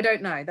admitted. I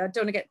don't know. I don't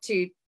want to get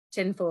too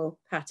tinfoil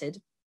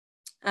hatted.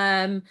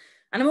 And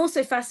I'm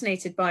also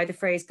fascinated by the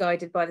phrase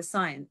guided by the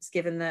science,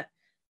 given that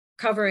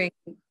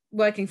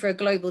working for a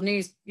global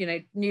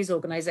news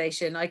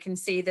organization, I can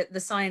see that the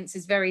science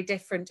is very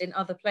different in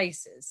other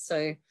places.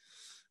 So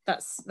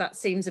that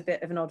seems a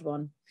bit of an odd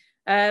one.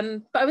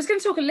 But I was going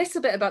to talk a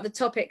little bit about the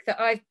topic that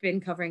I've been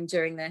covering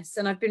during this,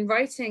 and I've been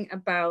writing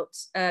about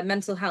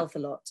mental health a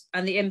lot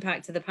and the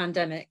impact of the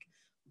pandemic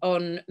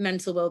on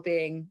mental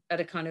well-being at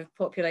a kind of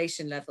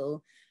population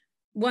level.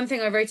 One thing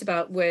I wrote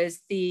about was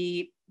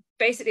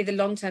basically the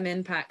long-term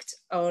impact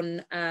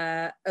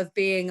of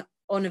being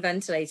on a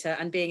ventilator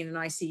and being in an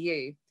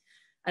ICU,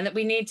 and that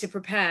we need to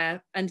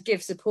prepare and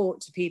give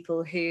support to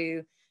people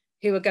who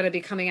are going to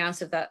be coming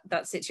out of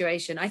that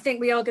situation. I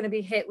think we are going to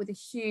be hit with a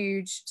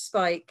huge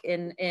spike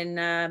in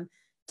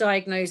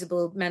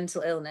diagnosable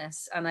mental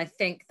illness, and I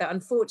think that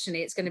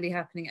unfortunately it's going to be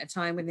happening at a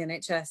time when the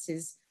NHS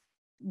is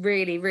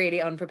really,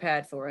 really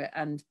unprepared for it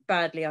and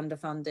badly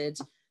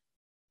underfunded,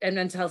 and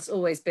mental health's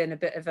always been a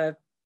bit of a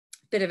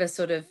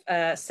sort of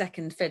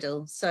second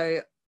fiddle.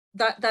 So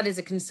that is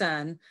a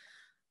concern.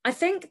 I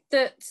think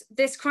that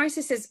this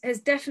crisis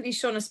has definitely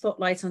shone a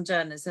spotlight on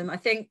journalism. I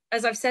think,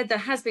 as I've said, there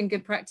has been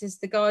good practice.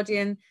 The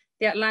Guardian,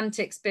 The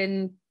Atlantic's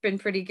been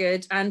pretty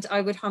good, and I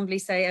would humbly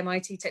say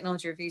MIT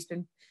Technology Review's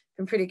been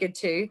pretty good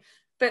too.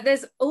 But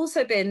there's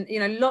also been,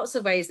 lots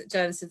of ways that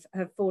journalists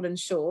have fallen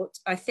short.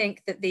 I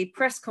think that the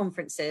press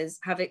conferences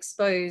have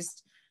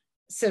exposed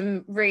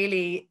some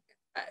really,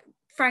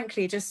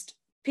 frankly, just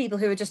people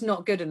who are just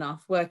not good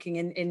enough working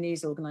in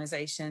news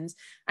organisations.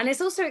 And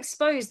it's also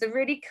exposed the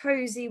really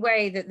cosy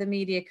way that the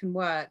media can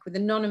work with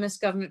anonymous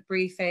government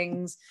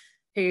briefings,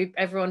 who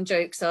everyone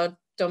jokes are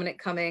Dominic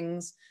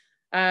Cummings,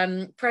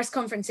 press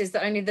conferences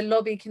that only the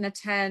lobby can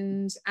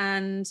attend,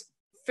 and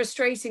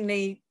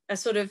frustratingly a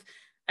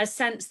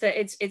sense that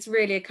it's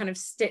really a kind of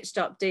stitched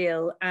up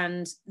deal,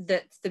 and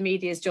that the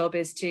media's job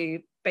is to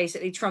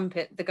basically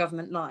trumpet the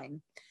government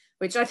line,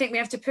 which I think we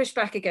have to push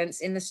back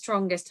against in the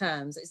strongest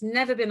terms. It's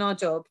never been our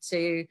job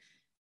to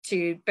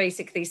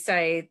basically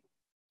say,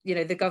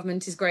 the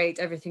government is great,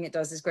 everything it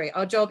does is great.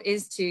 Our job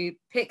is to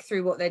pick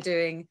through what they're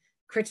doing,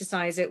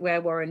 criticize it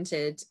where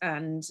warranted,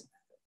 and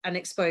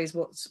expose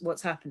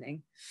what's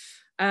happening.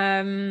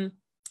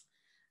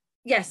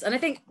 Yes, and I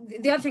think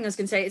the other thing I was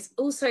going to say, it's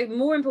also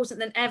more important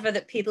than ever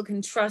that people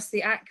can trust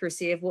the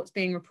accuracy of what's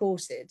being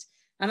reported.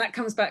 And that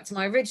comes back to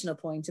my original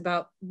point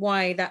about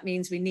why that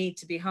means we need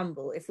to be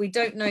humble. If we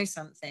don't know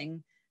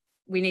something,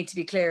 we need to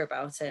be clear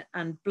about it.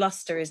 And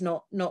bluster is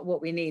not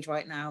what we need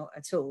right now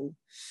at all.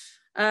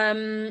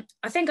 I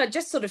think I'd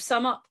just sort of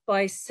sum up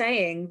by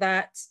saying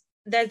that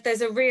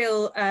there's a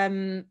real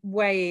there's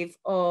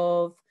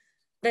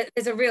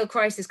a real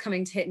crisis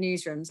coming to hit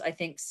newsrooms, I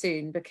think,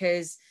 soon,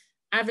 because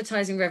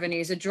advertising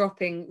revenues are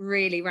dropping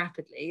really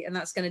rapidly, and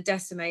that's going to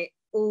decimate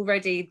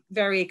already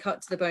very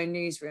cut to the bone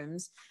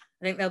newsrooms.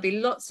 I think there'll be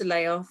lots of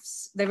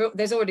layoffs.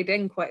 There's already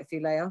been quite a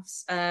few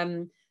layoffs.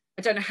 I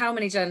don't know how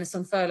many journalists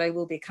on furlough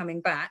will be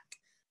coming back.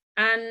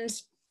 And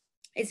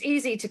it's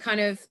easy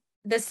to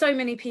there's so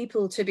many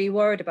people to be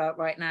worried about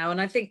right now. And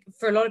I think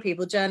for a lot of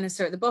people, journalists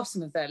are at the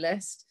bottom of their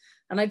list.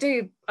 And I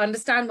do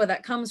understand where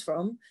that comes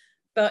from.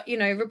 But,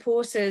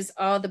 reporters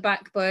are the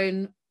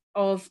backbone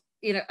of,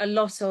 a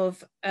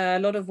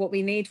lot of what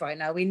we need right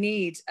now. We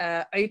need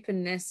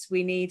openness.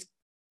 We need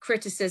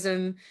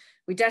criticism.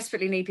 We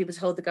desperately need people to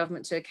hold the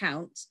government to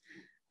account.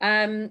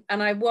 And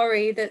I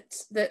worry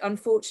that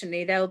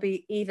unfortunately there'll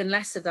be even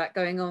less of that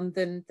going on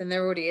than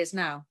there already is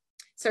now.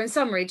 So in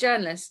summary,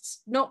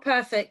 journalists, not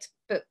perfect,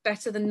 but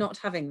better than not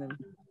having them.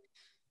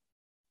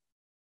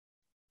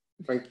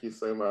 Thank you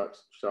so much,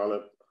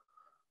 Charlotte.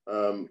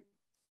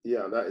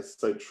 Yeah, that is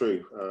so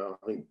true. I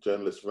think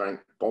journalists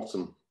rank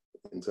bottom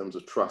in terms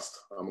of trust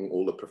among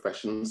all the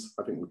professions.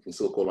 I think we can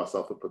still call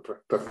ourselves a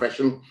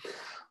profession.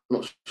 I'm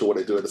not sure what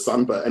they do at the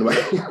Sun, but anyway.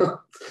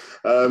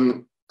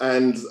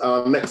 And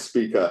our next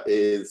speaker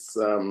is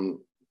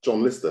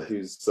John Lister,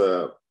 who's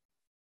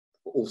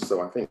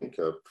also, I think,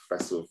 a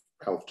professor of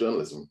health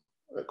journalism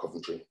at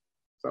Coventry. Is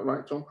that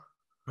right, John?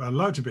 I'd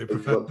like to be a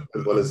professor.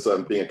 As well as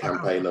being a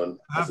campaigner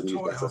as a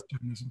newsletter.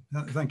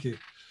 Thank you.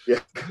 Yeah.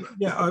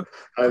 Yeah.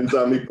 And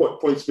he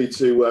points me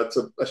to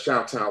a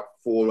shout out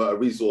for a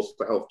resource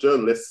for health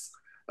journalists,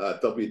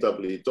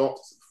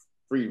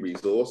 free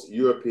resource,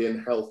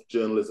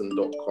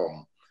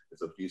 europeanhealthjournalism.com.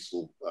 It's a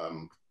useful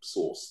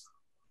source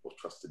of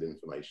trusted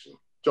information.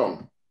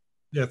 John.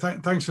 Yeah,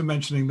 thanks for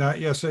mentioning that.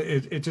 Yes,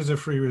 it is a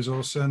free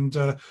resource, and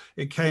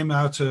it came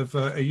out of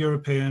a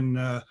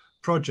European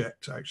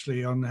project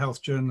actually on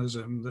health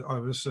journalism that I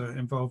was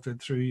involved in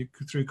through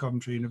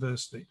Coventry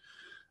University.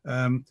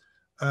 And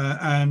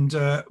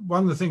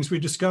one of the things we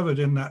discovered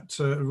in that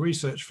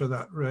research for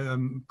that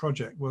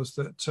project was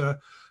that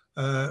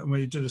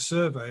we did a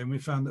survey, and we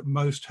found that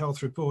most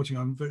health reporting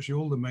on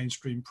virtually all the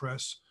mainstream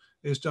press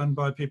is done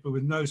by people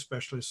with no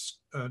specialist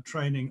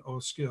training or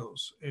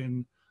skills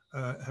in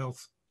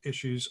health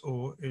issues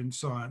or in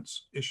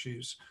science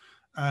issues.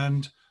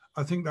 And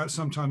I think that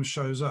sometimes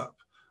shows up.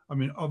 I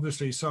mean,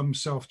 obviously some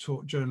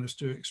self-taught journalists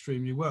do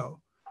extremely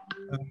well.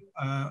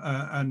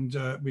 And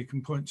we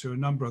can point to a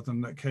number of them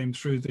that came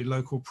through the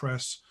local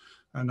press.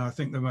 And I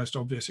think the most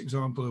obvious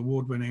example,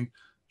 award-winning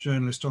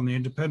journalist on The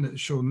Independent,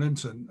 Sean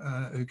Linton,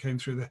 who came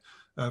through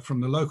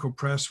from the local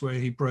press, where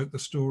he broke the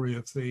story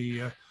of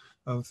the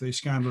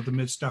scandal of the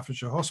Mid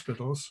Staffordshire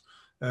hospitals,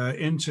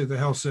 into the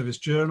Health Service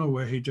Journal,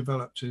 where he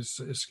developed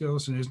his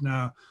skills and is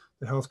now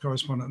the health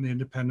correspondent in The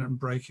Independent and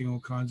breaking all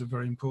kinds of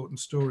very important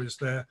stories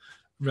there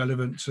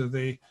relevant to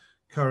the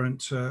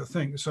current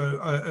thing. So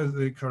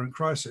the current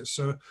crisis.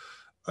 So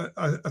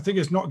I think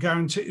it's not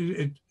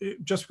guaranteed.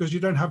 Just because you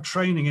don't have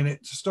training in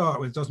it to start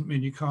with doesn't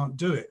mean you can't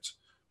do it.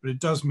 But it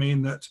does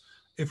mean that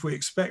if we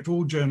expect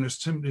all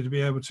journalists simply to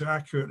be able to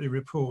accurately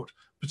report,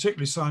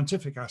 particularly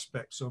scientific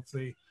aspects of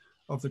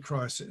the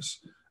crisis,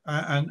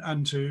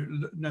 and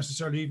to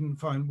necessarily even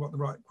find what the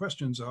right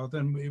questions are,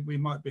 then we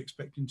might be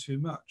expecting too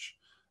much.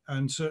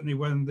 And certainly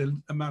when the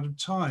amount of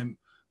time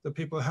that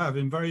people have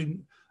in very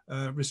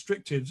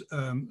restricted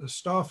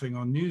staffing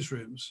on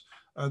newsrooms,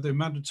 the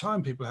amount of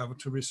time people have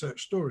to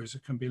research stories,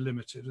 it can be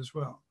limited as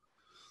well.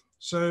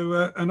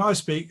 So, and I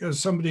speak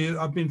as somebody,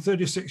 I've been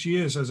 36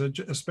 years as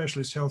a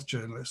specialist health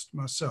journalist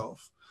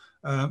myself,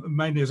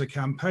 mainly as a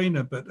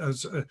campaigner, but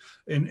as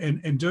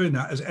in doing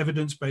that as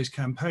evidence-based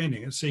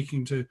campaigning and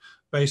seeking to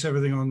base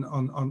everything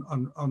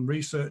on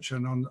research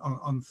and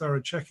on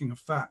thorough checking of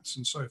facts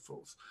and so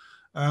forth.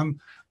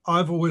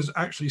 I've always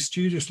actually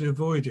studiously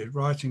avoided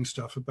writing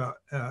stuff about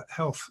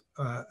health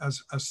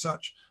as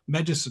such,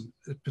 medicine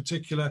in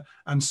particular,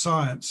 and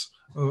science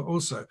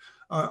also.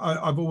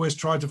 I've always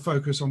tried to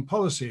focus on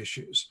policy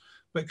issues,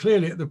 but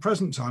clearly at the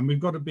present time, we've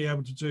got to be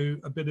able to do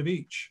a bit of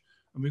each,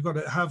 and we've got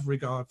to have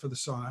regard for the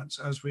science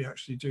as we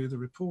actually do the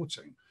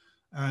reporting.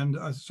 And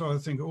so I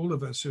think all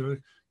of us who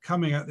are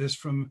coming at this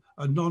from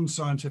a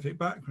non-scientific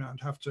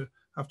background have to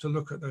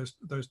look at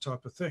those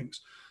type of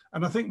things.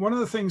 And I think one of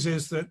the things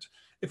is that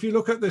if you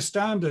look at the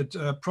standard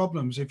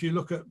problems, if you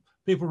look at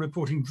people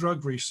reporting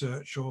drug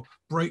research or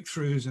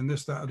breakthroughs in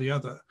this, that, or the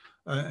other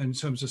in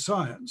terms of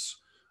science,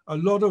 a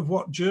lot of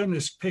what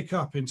journalists pick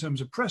up in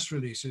terms of press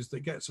releases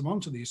that gets them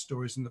onto these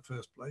stories in the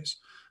first place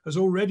has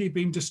already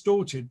been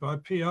distorted by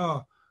PR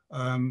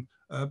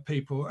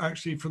people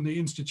actually from the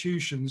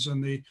institutions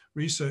and the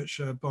research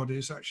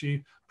bodies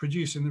actually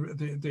producing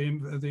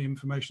the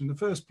information in the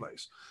first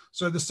place.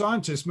 So the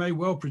scientists may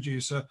well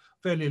produce a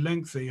fairly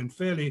lengthy and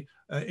fairly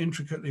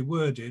intricately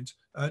worded,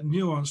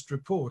 nuanced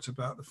report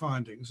about the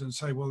findings and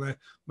say, well,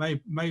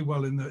 they may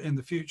well in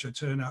the future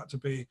turn out to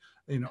be,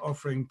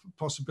 offering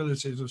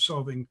possibilities of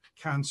solving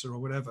cancer or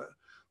whatever.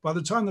 By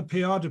the time the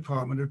PR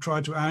department have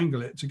tried to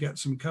angle it to get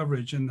some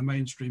coverage in the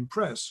mainstream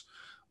press,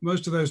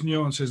 most of those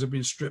nuances have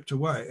been stripped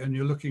away, and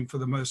you're looking for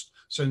the most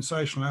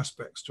sensational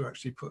aspects to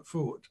actually put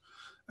forward.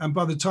 And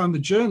by the time the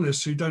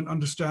journalists who don't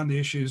understand the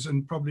issues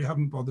and probably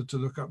haven't bothered to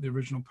look up the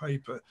original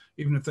paper,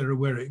 even if they're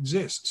aware it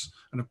exists,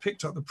 and have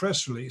picked up the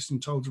press release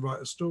and told to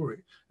write a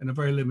story in a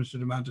very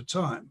limited amount of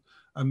time.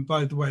 And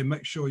by the way,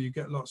 make sure you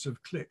get lots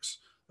of clicks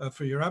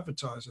for your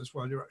advertisers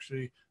while you're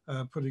actually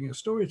putting a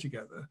story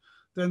together.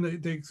 Then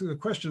the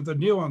question of the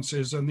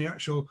nuances and the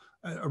actual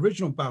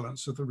original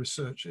balance of the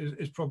research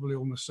is probably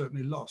almost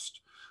certainly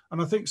lost.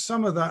 And I think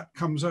some of that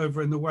comes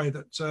over in the way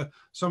that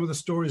some of the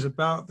stories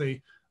about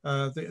the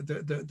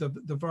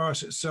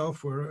virus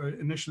itself were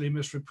initially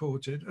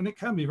misreported. And it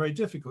can be very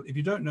difficult if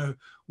you don't know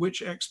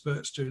which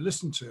experts to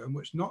listen to and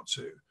which not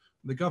to.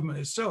 The government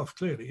itself,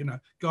 clearly,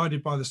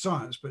 guided by the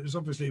science, but it's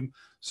obviously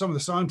some of the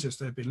scientists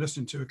they've been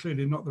listening to are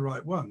clearly not the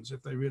right ones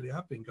if they really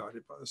have been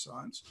guided by the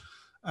science.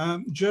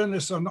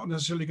 Journalists are not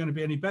necessarily going to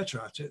be any better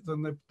at it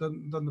than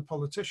the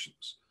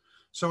politicians.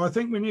 So I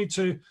think we need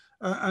to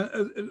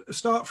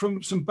start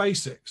from some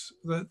basics.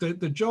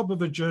 The job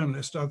of a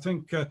journalist, I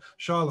think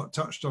Charlotte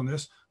touched on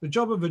this, the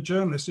job of a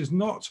journalist is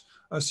not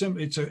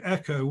simply to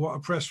echo what a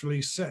press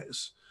release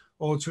says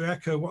or to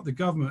echo what the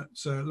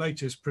government's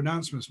latest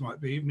pronouncements might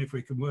be, even if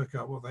we can work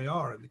out what they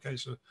are in the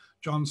case of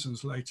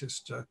Johnson's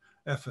latest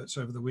efforts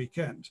over the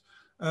weekend.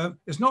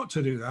 It's not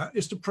to do that,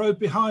 it's to probe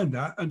behind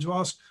that and to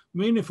ask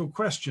meaningful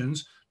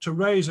questions to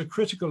raise a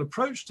critical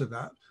approach to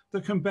that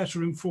can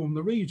better inform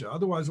the reader.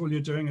 Otherwise, all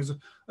you're doing is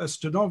a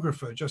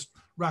stenographer just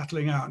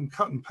rattling out and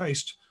cut and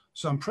paste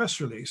some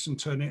press release and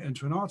turn it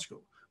into an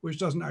article, which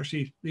doesn't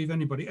actually leave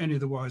anybody any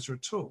the wiser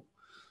at all.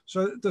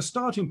 So the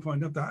starting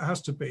point of that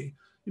has to be,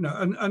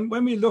 and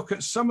when we look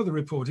at some of the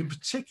reporting,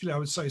 particularly I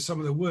would say some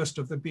of the worst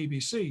of the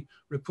BBC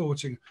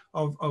reporting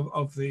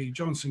of the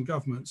Johnson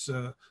government's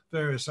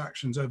various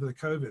actions over the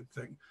COVID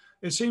thing,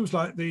 it seems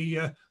like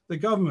the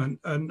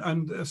government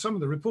and some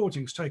of the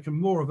reporting's taken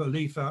more of a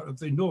leaf out of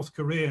the North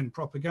Korean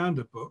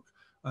propaganda book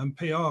and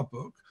PR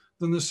book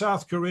than the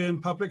South Korean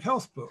public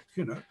health book.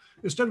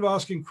 Instead of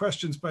asking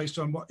questions based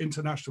on what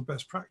international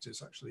best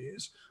practice actually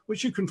is,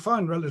 which you can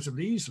find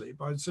relatively easily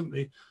by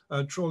simply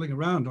trawling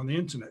around on the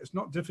internet. It's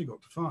not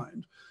difficult to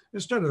find.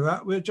 Instead of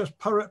that, we're just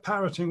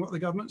parroting what the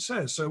government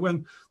says. So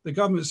when the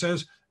government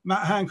says,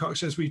 Matt Hancock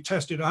says we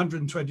tested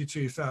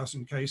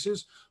 122,000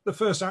 cases, the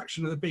first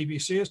action of the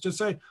BBC is to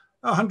say,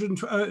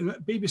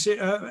 BBC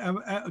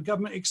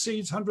government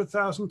exceeds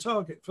 100,000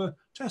 target for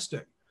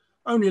testing.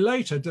 Only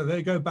later do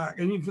they go back,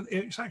 and even,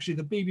 it's actually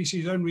the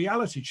BBC's own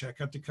reality check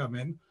had to come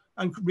in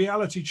and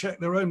reality check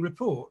their own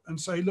report and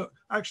say, look,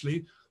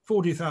 actually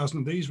 40,000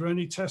 of these were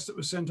only tests that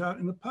were sent out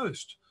in the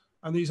post,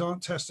 and these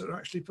aren't tests that are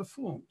actually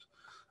performed.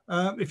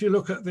 If you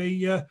look at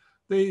the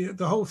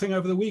whole thing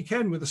over the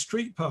weekend with the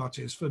street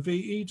parties for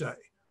VE Day,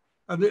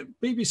 and the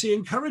BBC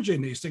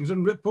encouraging these things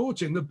and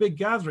reporting the big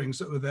gatherings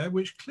that were there,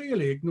 which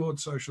clearly ignored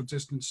social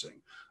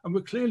distancing and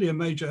were clearly a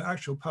major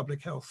actual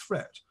public health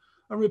threat,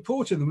 and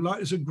reporting them like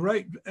there's a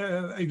great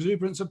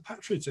exuberance of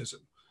patriotism.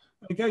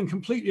 Again,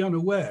 completely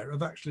unaware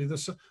of actually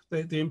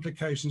the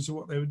implications of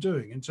what they were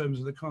doing in terms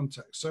of the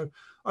context. So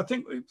I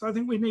think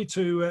we need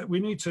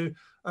to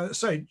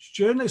say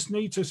journalists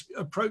need to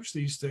approach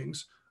these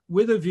things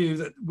with a view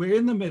that we're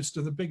in the midst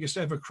of the biggest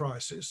ever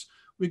crisis.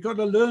 We've got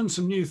to learn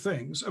some new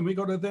things, and we've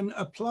got to then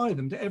apply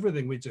them to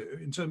everything we do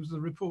in terms of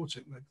the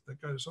reporting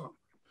that goes on.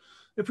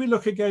 If we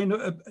look again,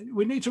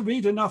 we need to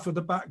read enough of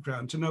the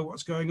background to know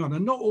what's going on,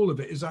 and not all of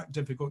it is that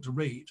difficult to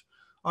read.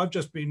 I've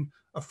just been,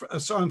 a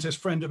scientist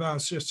friend of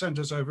ours just sent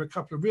us over a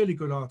couple of really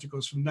good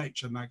articles from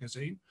Nature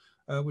magazine,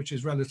 which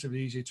is relatively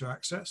easy to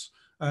access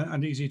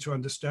and easy to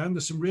understand.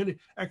 There's some really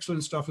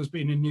excellent stuff has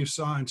been in New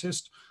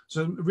Scientist.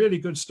 Some really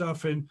good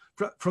stuff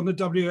from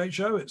the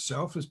WHO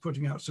itself is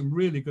putting out some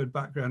really good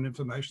background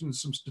information and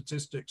some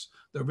statistics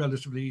that are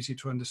relatively easy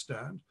to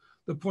understand.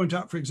 That point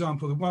out, for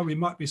example, that while we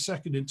might be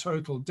second in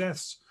total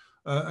deaths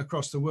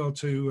across the world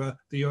to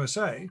the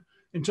USA,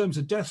 in terms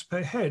of deaths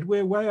per head,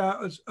 we're way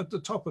out at the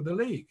top of the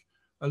league,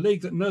 a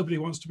league that nobody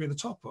wants to be the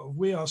top of.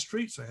 We are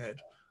streets ahead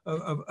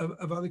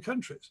of other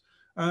countries.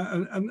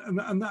 And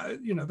that,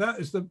 you know, that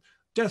is the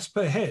deaths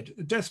per head,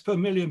 deaths per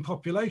million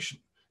population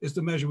is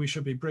the measure we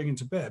should be bringing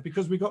to bear,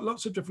 because we've got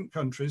lots of different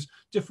countries,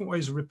 different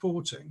ways of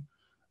reporting.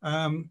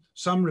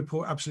 Some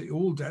report absolutely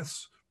all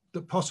deaths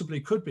that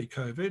possibly could be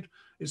COVID.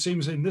 It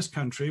seems in this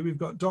country, we've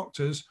got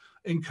doctors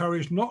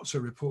encouraged not to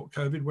report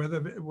COVID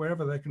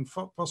wherever they can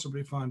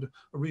possibly find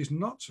a reason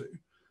not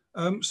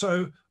to.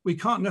 So we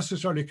can't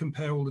necessarily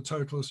compare all the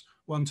totals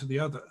one to the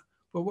other.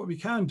 But what we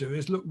can do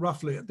is look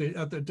roughly at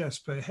the deaths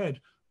per head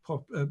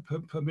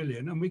per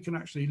million, and we can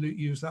actually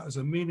use that as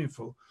a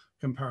meaningful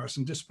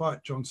comparison,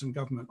 despite Johnson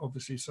government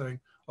obviously saying,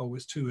 oh,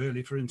 it's too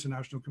early for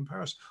international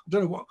comparison. I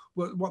don't know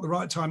what the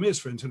right time is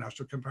for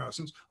international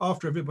comparisons.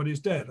 After everybody's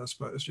dead, I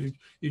suppose.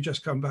 You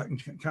just come back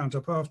and count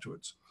up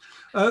afterwards.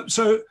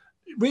 So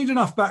read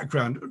enough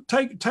background,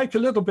 take a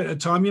little bit of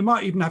time. You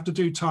might even have to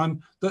do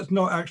time that's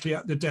not actually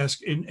at the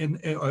desk in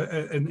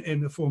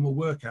the formal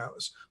work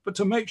hours, but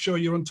to make sure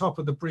you're on top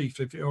of the brief.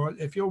 If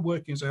you're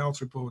working as a health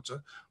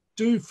reporter,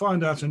 do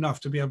find out enough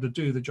to be able to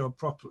do the job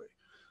properly.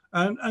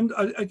 And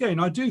again,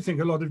 I do think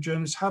a lot of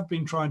journalists have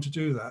been trying to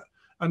do that,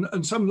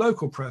 and some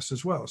local press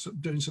as well, so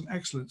doing some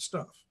excellent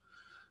stuff.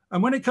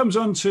 And when it comes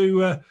on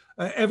to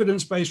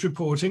evidence-based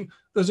reporting,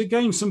 there's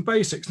again some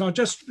basics. Now,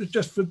 just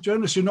for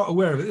journalists who are not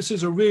aware of it, this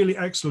is a really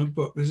excellent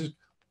book.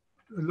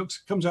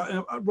 Comes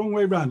out wrong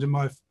way around in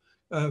my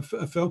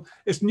film.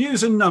 It's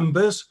News and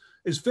Numbers.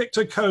 It's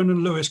Victor Cohn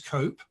and Lewis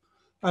Cope,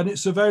 and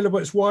it's available.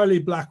 It's Wiley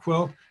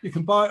Blackwell. You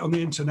can buy it on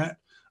the internet.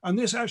 And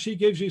this actually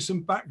gives you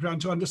some background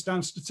to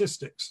understand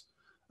statistics.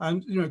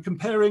 And, you know,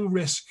 comparing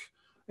risk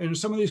in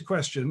some of these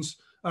questions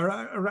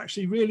are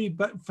actually really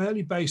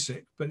fairly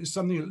basic, but it's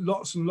something that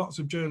lots and lots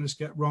of journalists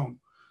get wrong.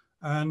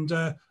 And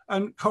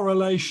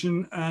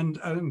correlation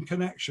and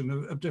connection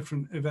of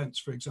different events,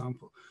 for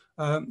example.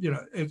 You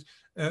know,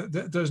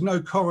 there's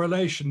no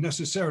correlation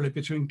necessarily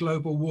between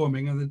global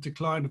warming and the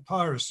decline of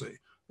piracy.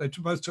 They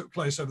both took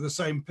place over the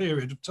same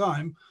period of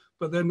time,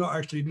 but they're not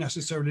actually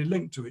necessarily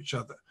linked to each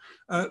other.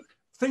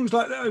 Things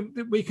like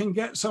that, we can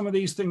get some of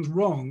these things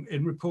wrong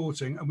in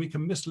reporting, and we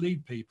can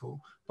mislead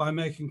people by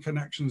making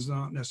connections that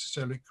aren't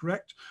necessarily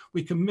correct.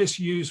 We can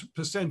misuse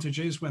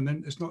percentages when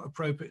then it's not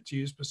appropriate to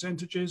use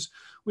percentages.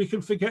 We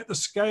can forget the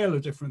scale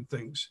of different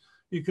things.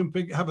 You can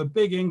have a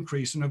big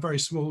increase in a very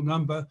small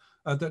number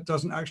that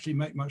doesn't actually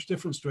make much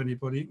difference to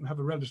anybody. You can have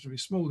a relatively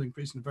small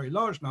increase in a very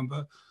large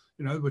number.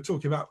 You know, we're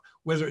talking about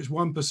whether it's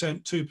 1%,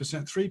 2%,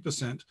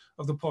 3%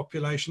 of the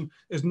population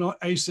is not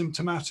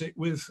asymptomatic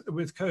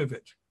with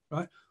COVID.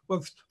 Right?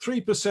 Well,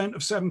 3%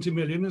 of 70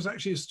 million is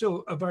actually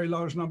still a very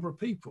large number of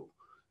people.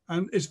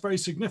 And it's very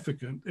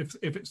significant if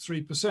it's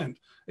 3%.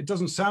 It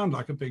doesn't sound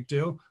like a big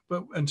deal,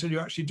 but until you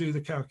actually do the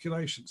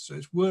calculations. So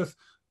it's worth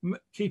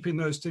keeping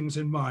those things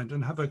in mind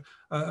and have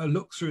a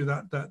look through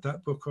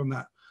that book on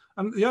that.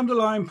 And the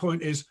underlying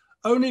point is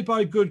only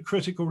by good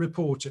critical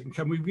reporting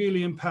can we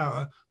really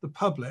empower the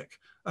public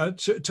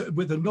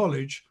with the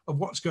knowledge of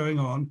what's going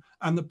on,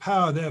 and the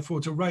power, therefore,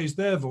 to raise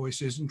their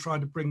voices and try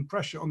to bring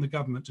pressure on the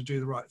government to do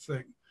the right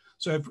thing.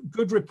 So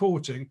good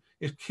reporting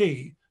is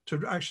key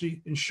to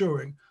actually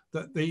ensuring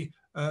that the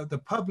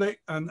public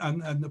and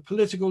the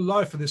political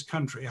life of this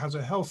country has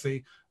a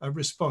healthy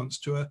response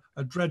to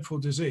a dreadful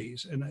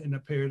disease in a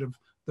period of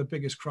the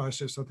biggest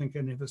crisis I think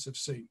any of us have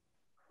seen.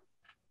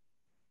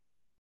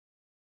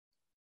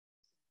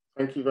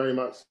 Thank you very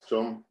much,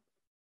 John.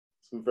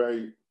 some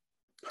very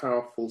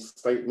powerful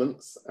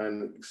statements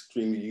and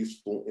extremely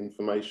useful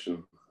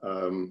information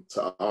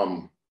to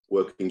arm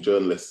working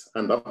journalists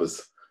and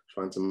others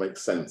trying to make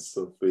sense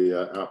of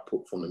the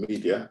output from the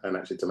media and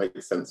actually to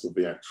make sense of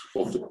the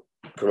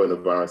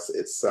coronavirus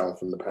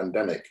itself and the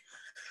pandemic.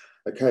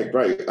 Okay,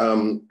 great.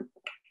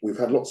 We've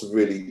had lots of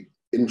really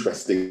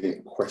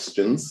interesting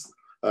questions.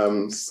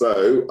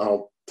 So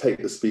I'll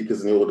take the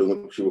speakers in the order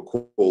in which you were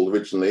called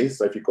originally.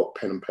 So if you've got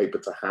pen and paper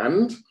to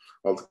hand,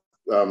 I'll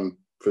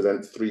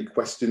present 3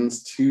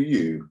 questions to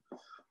you.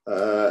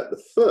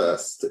 The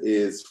first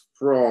is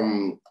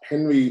from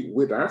Henry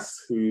Widas,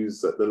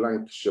 who's at the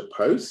Lancashire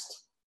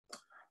Post.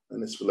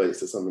 And this relates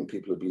to something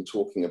people have been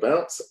talking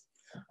about.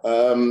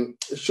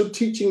 Should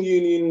teaching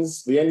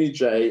unions, the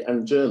NUJ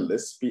and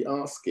journalists be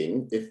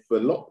asking if the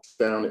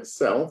lockdown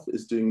itself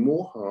is doing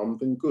more harm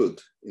than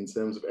good in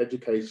terms of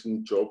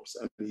education, jobs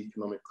and the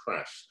economic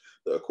crash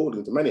that,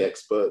 according to many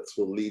experts,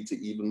 will lead to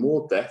even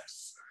more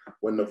deaths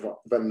than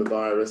the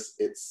virus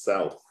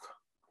itself?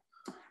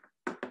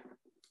 Give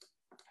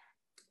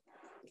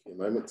you a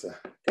moment to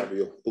gather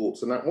your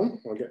thoughts on that one.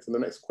 I'll get to the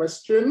next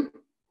question.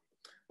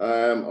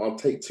 I'll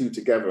take 2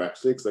 together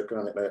actually, because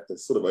they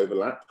sort of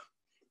overlap.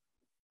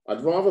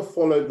 I'd rather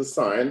follow the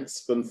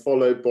science than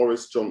follow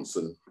Boris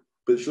Johnson,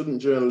 but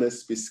shouldn't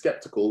journalists be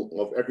skeptical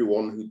of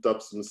everyone who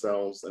dubs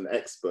themselves an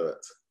expert?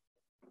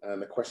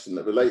 And a question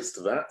that relates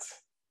to that: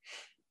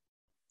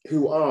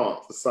 who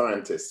are the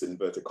scientists,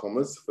 inverted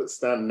commas, that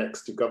stand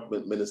next to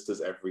government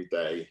ministers every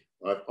day?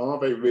 Are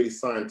they really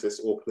scientists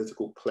or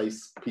political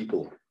place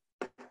people?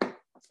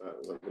 So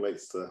that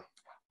relates to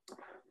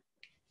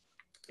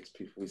those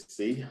people we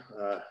see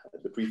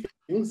at the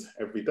briefings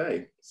every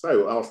day.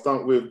 So I'll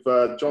start with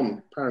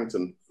John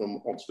Parrington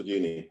from Oxford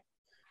Uni.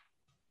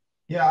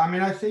 Yeah, I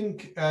mean, I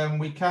think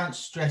we can't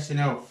stress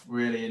enough,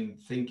 really, in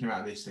thinking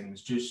about these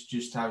things,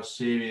 just how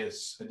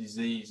serious a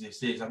disease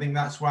this is. I think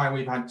that's why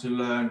we've had to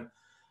learn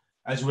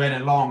as we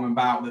went along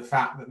about the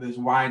fact that there's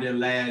wider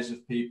layers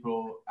of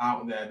people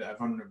out there that are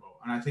vulnerable.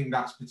 And I think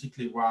that's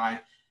particularly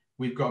why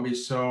we've got to be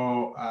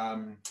so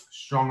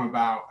strong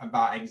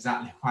about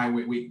exactly why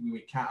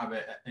we can't have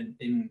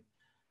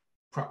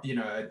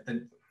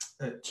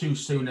too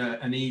soon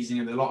an easing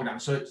of the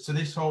lockdown. So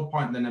this whole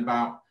point then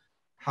about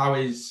how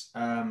is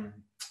the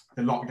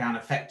lockdown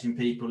affecting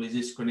people? Is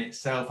this going to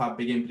itself have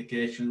big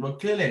implications? Well,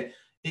 clearly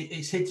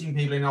it's hitting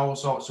people in all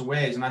sorts of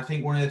ways. And I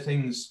think one of the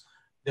things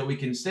that we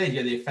can see,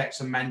 the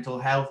effects on mental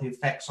health, the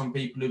effects on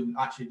people who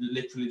actually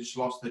literally just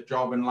lost their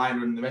job and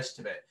lighter and the rest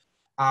of it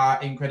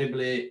are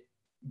incredibly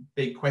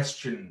big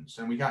questions,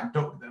 and we can't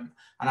duck them.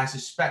 And I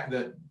suspect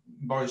that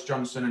Boris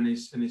Johnson and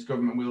his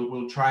government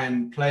will try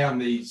and play on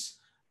these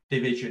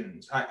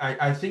divisions.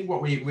 I think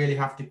what we really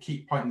have to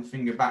keep pointing the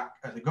finger back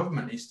at the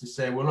government is to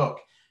say, well, look,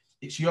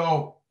 it's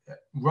your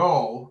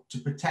role to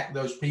protect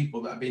those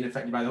people that are being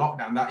affected by the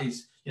lockdown. That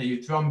is,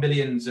 you've thrown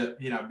billions at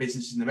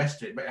businesses and the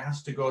rest of it, but it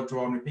has to go to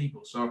ordinary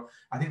people. So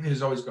I think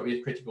there's always got to be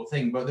a critical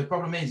thing. But the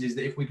problem is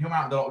that if we come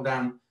out of the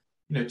lockdown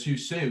too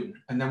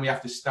soon, and then we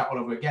have to start all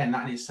over again,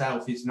 that in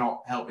itself is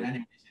not helping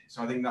anybody.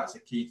 So I think that's a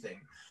key thing.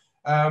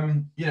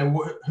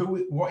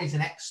 What is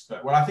an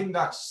expert? Well, I think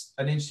that's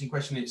an interesting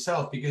question in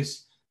itself,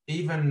 because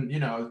even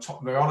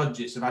top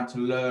virologists have had to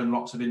learn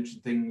lots of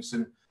interesting things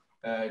and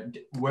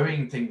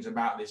worrying things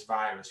about this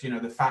virus.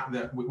 The fact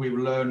that we've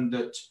learned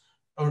that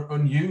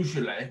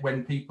unusually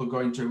when people go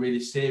into a really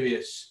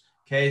serious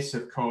case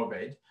of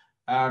COVID,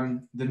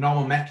 the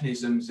normal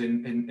mechanisms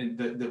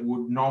that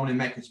would normally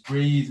make us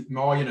breathe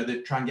more,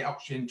 that try and get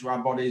oxygen into our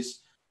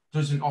bodies,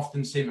 doesn't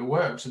often seem to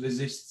work. So there's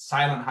this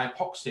silent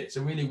hypoxia. It's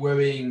a really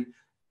worrying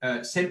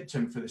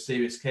symptom for the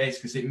serious case,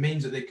 because it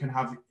means that they can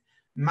have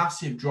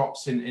massive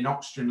drops in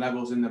oxygen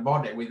levels in the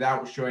body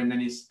without showing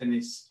any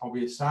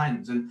obvious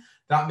signs. And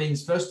that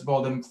means, first of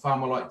all, they're far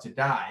more likely to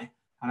die.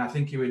 And I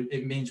think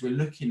it means we're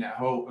looking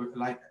at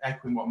like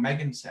echoing what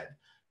Megan said,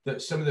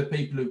 that some of the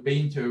people who've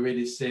been to a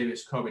really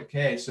serious COVID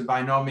case are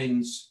by no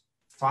means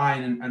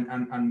fine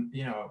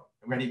and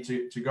ready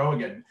to go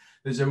again.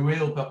 There's a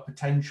real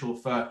potential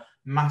for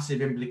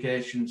massive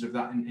implications of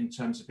that in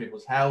terms of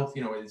people's health.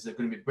 Is there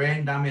going to be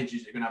brain damage?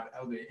 Is it going to have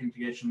other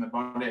implications on the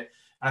body?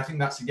 And I think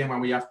that's again why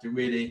we have to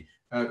really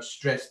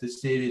stress the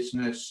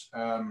seriousness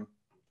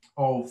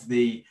of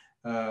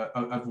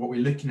what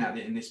we're looking at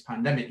in this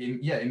pandemic.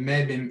 It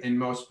may be in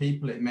most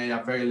people, it may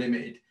have very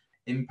limited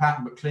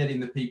impact, but clearly in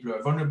the people who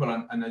are vulnerable,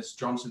 and as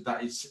John said,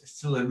 that is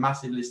still a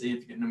massively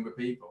significant number of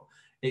people.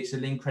 It's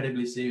an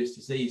incredibly serious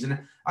disease. And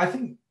I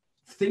think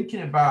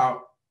thinking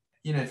about,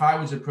 if I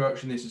was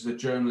approaching this as a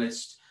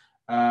journalist,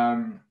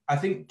 I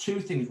think 2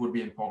 things would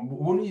be important.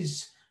 One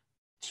is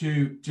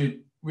to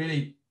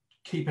really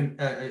keep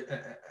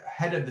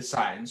ahead of the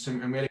science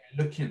and really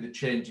looking at the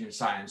change in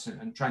science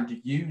and trying to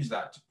use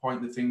that to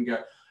point the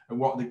finger at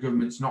what the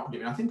government's not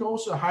doing. I think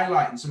also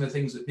highlighting some of the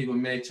things that people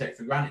may take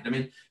for granted. I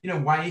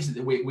mean, why is it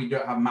that we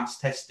don't have mass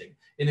testing?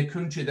 In a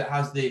country that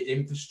has the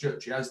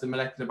infrastructure, has the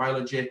molecular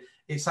biology,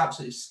 it's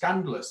absolutely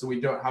scandalous that we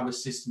don't have a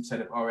system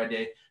set up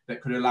already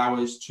that could allow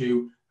us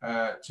to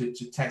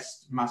to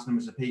test mass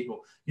numbers of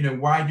people. You know,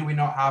 why do we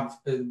not have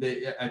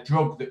a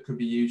drug that could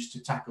be used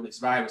to tackle this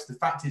virus? The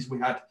fact is, we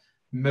had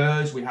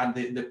MERS, we had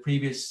the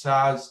previous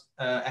SARS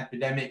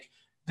epidemic.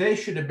 They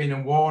should have been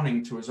a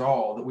warning to us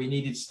all that we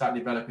needed to start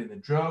developing the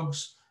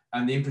drugs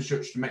and the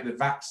infrastructure to make the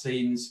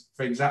vaccines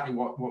for exactly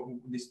what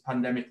this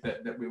pandemic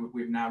that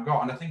we've now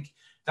got. And I think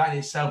that in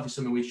itself is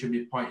something we should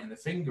be pointing the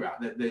finger at,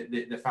 that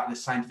the fact the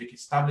scientific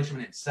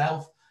establishment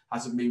itself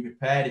hasn't been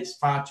prepared. It's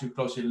far too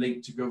closely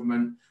linked to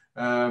government.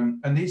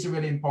 And these are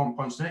really important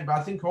points to make. But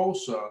I think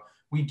also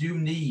we do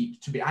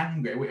need to be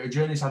angry.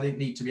 Journalists, I think,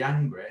 need to be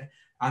angry,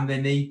 and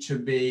they need to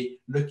be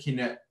looking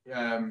at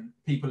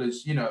people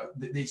as, you know,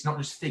 it's not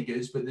just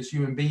figures, but there's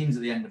human beings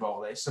at the end of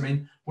all this. I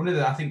mean, one of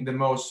I think the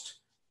most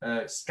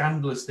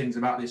scandalous things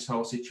about this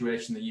whole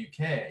situation in the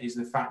UK is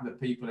the fact that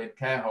people in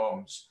care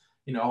homes,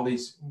 you know, all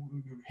these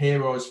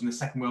heroes from the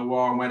Second World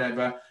War and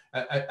whatever,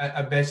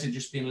 are basically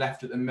just being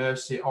left at the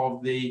mercy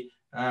of the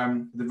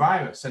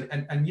virus.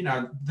 And you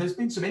know, there's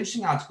been some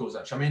interesting articles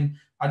actually. I mean,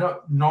 I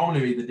don't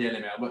normally read the Daily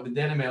Mail, but the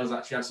Daily Mail's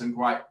actually had some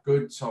quite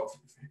good sort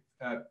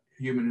of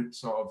human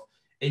sort of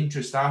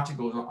interest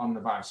articles on the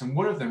virus. And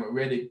one of them that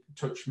really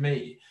touched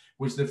me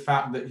was the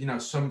fact that, you know,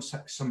 some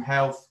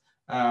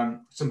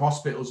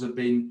hospitals have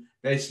been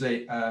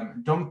basically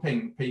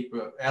dumping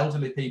people,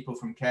 elderly people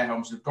from care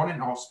homes who've gone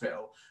into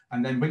hospital,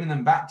 and then bringing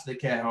them back to the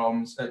care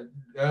homes at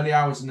early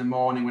hours in the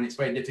morning when it's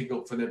very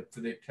difficult for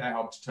the care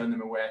home to turn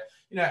them away.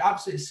 You know,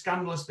 absolutely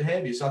scandalous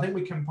behaviour. So I think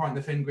we can point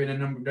the finger in a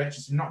number of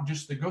directions, not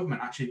just the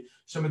government. Actually,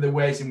 some of the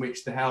ways in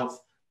which the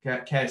health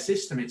care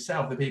system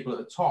itself, the people at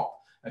the top,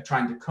 are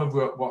trying to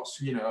cover up what's,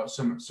 you know,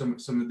 some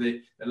of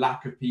the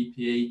lack of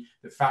PPE,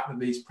 the fact that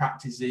these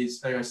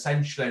practices are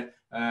essentially,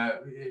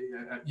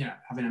 you know,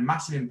 having a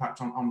massive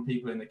impact on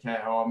people in the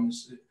care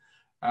homes,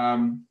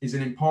 is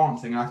an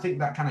important thing. And I think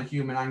that kind of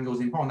human angle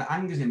is important. The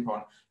anger is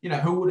important. You know,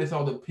 who would have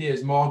thought that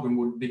Piers Morgan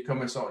would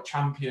become a sort of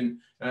champion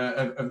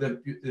of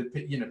the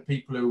you know,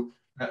 people who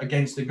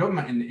against the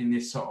government in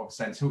this sort of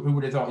sense? Who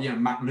would have thought, you know,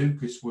 Matt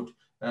Lucas would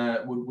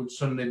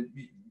suddenly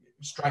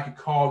strike a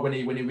chord when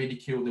he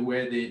ridiculed the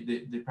way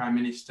the Prime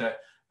Minister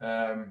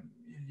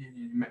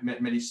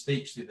made his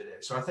speech the other day.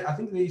 So I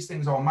think these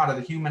things all matter.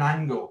 The human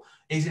angle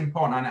is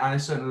important, and I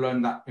certainly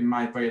learned that in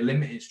my very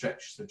limited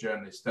stretch as a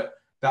journalist, that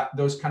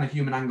those kind of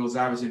human angles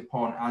are as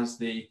important as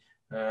the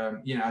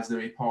you know, as the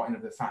reporting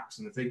of the facts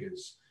and the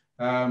figures.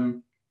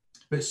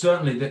 But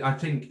certainly, I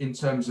think in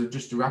terms of,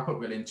 just to wrap up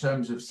really, in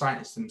terms of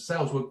scientists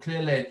themselves, well,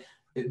 clearly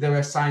there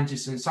are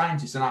scientists,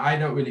 and I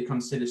don't really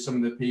consider some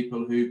of the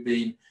people who've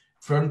been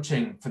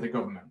fronting for the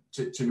government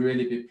to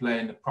really be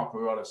playing the proper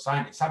role of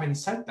scientists. Having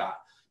said that,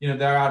 you know,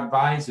 there are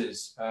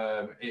advisors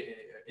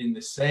in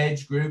the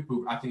SAGE group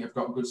who I think have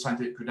got good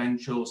scientific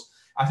credentials.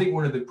 I think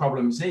one of the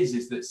problems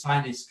is that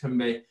scientists can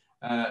be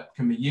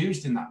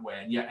used in that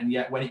way, and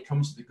yet when it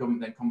comes to the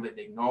government, then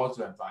completely ignores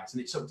their advice.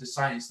 And it's up to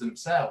scientists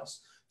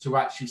themselves to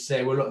actually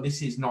say, well, look,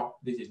 this is not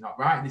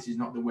right. This is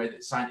not the way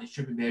that scientists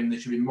should be behaving. There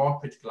should be more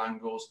critical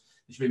angles.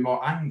 There should be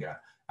more anger.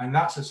 And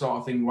that's the sort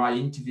of thing why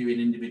interviewing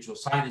individual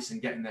scientists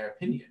and getting their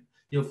opinion,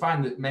 you'll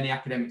find that many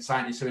academic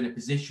scientists are in a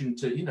position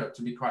to, you know,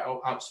 to be quite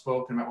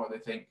outspoken about what they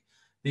think.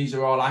 These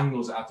are all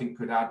angles that I think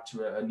could add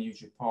to a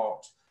news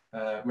report,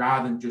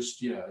 rather than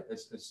just, you know,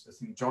 as I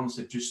think John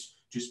said,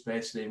 just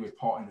basically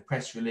reporting the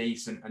press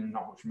release and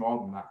not much more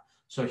than that.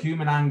 So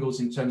human angles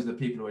in terms of the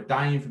people who are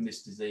dying from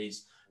this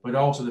disease, but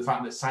also the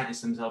fact that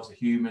scientists themselves are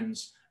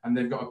humans and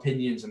they've got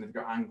opinions and they've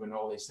got anger and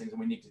all these things, and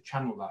we need to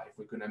channel that if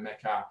we're going to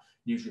make our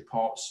news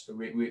reports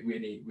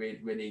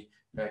really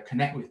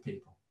connect with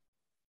people.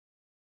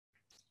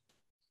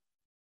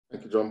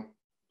 Thank you, John.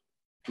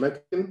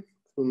 Megan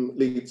from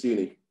Leeds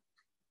Uni.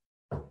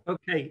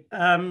 Okay,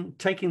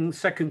 taking the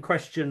second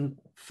question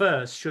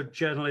first, should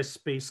journalists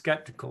be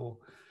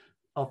skeptical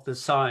of the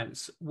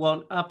science?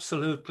 Well,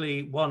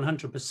 absolutely,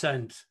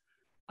 100%.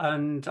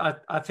 And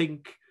I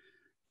think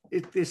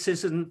this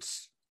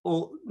isn't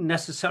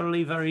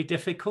necessarily very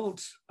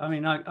difficult. I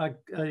mean,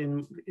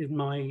 in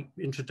my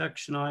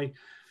introduction, I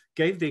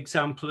gave the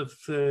example of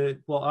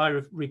what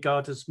I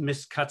regard as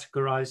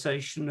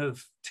miscategorization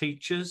of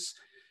teachers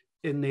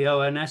in the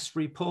ONS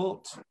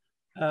report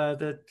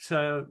that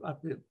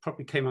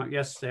probably came out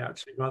yesterday,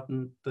 actually,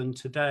 rather than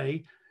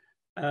today,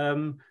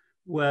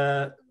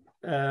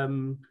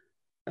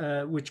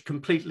 which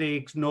completely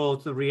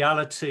ignored the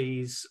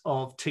realities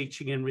of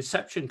teaching in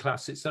reception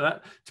classes. So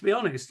that, to be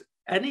honest,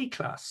 any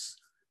class,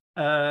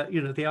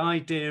 you know, the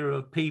idea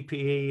of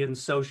PPE and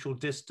social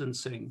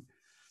distancing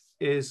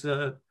is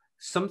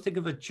something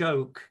of a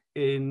joke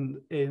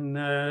in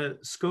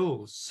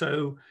schools.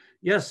 So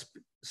yes,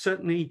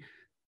 certainly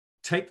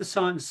take the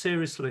science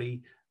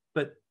seriously,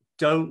 but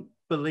don't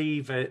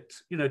believe it,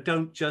 you know,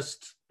 don't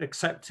just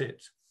accept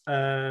it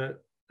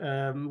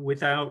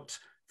without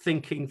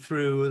thinking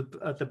through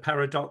the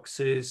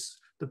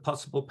paradoxes, the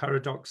possible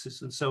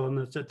paradoxes and so on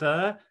that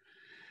are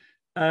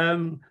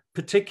there.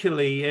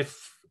 Particularly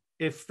if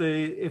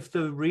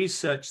the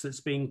research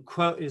that's being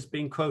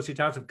quoted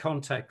out of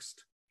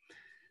context.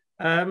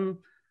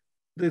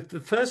 the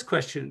first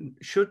question,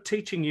 should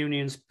teaching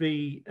unions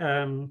be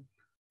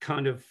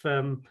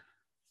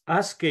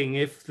asking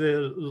if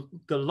the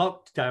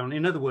lockdown,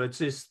 in other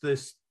words, is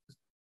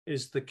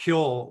the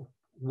cure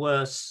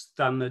worse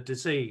than the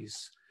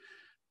disease?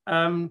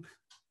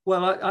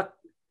 Well,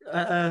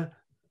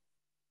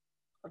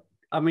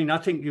 I mean, I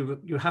think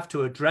you have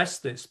to address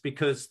this,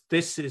 because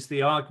this is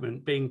the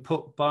argument being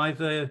put by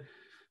the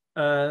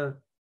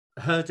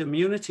herd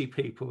immunity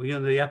people. You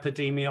know, the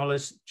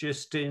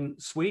epidemiologist in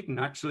Sweden,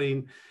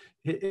 actually,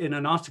 in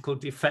an article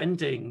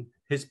defending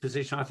his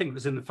position, I think it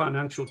was in the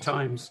Financial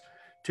Times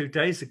 2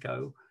 days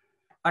ago,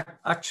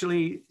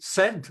 actually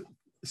said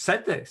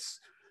this.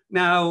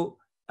 Now,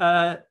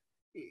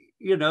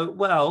 you know,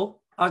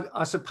 well,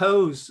 I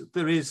suppose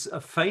there is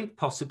a faint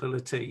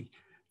possibility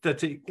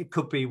that it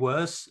could be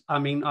worse. I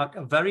mean,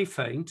 very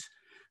faint.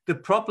 The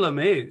problem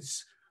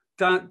is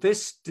that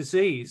this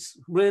disease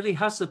really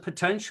has the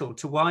potential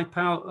to wipe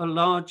out a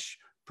large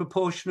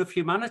proportion of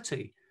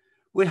humanity.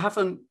 We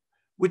don't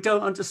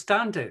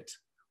understand it.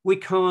 We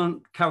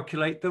can't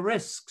calculate the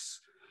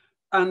risks.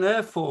 And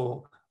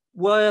therefore,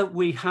 where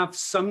we have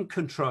some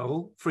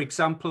control, for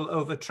example,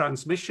 over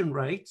transmission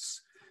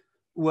rates,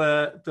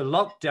 where the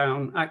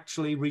lockdown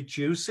actually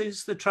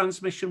reduces the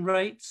transmission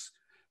rates,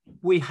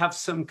 we have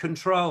some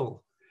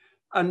control.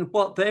 And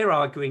what they're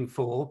arguing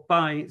for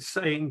by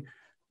saying,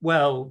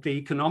 well, the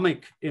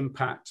economic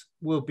impact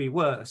will be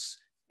worse,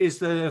 is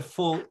they're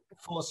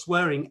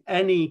forswearing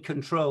any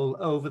control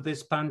over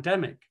this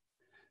pandemic.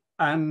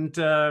 And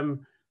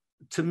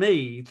to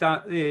me,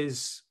 that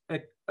is,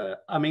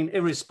 I mean,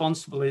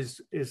 irresponsible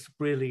is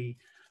really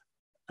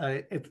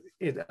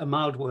a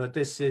mild word.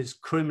 This is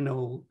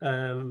criminal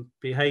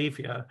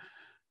behavior.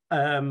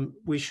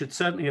 We should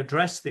certainly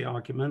address the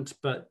argument,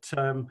 but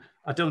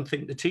I don't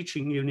think the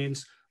teaching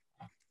unions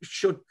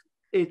should,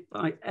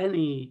 by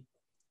any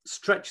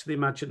stretch of the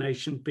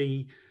imagination,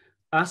 be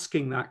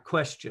asking that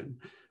question,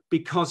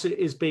 because it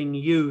is being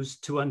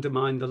used to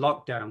undermine the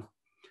lockdown.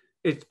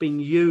 It's being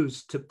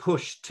used to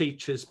push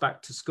teachers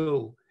back to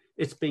school.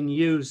 It's being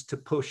used to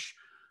push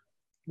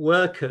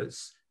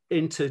workers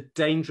into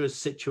dangerous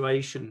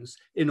situations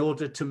in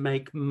order to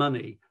make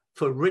money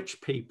for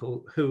rich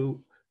people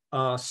who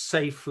are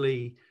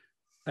safely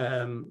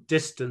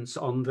distanced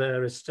on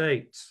their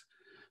estates.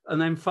 And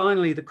then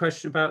finally, the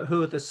question about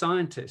who are the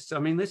scientists. I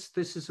mean, this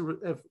is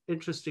an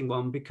interesting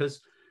one,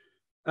 because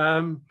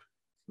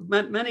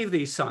many of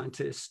these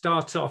scientists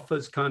start off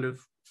as kind of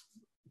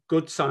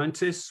good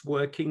scientists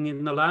working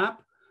in the lab,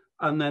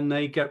 and then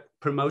they get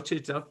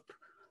promoted up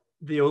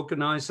the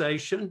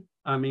organization.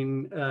 I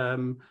mean,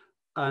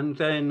 and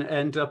then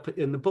end up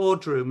in the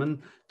boardroom.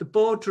 And the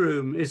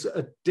boardroom is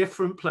a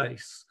different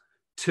place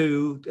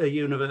to a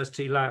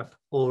university lab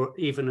or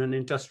even an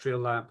industrial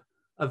lab,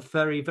 a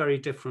very, very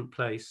different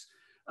place.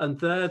 And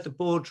there, the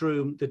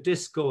boardroom, the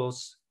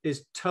discourse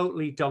is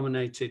totally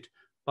dominated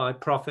by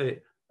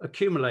profit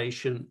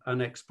accumulation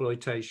and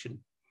exploitation.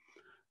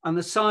 And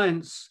the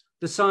science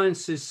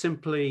is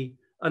simply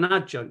an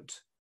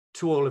adjunct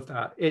to all of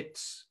that.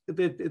 It's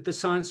the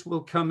science will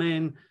come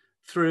in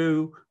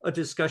through a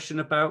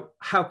discussion about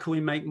how can we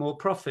make more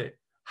profit,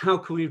 how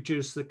can we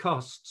reduce the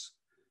costs,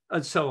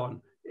 and so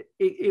on.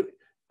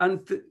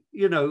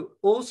 You know,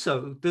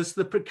 also there's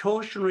the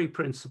precautionary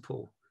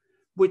principle,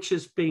 which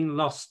has been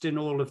lost in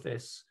all of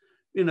this.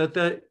 You know,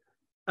 that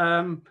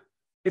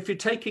if you're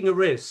taking a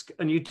risk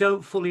and you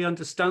don't fully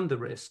understand the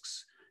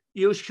risks,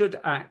 you should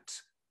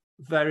act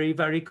very,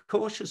 very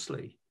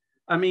cautiously.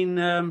 I mean,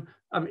 there've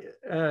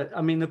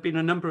been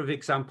a number of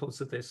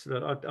examples of this.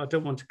 I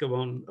don't want to go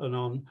on and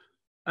on.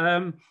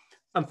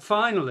 And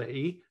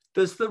finally,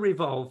 there's the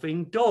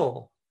revolving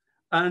door.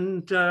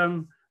 And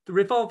the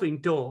revolving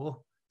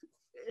door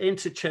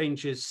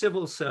interchanges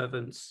civil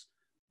servants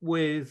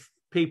with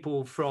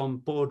people from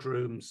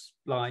boardrooms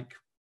like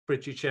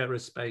British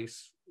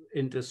Aerospace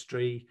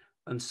Industry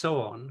and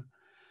so on.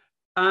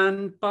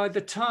 And by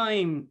the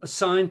time a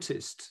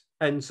scientist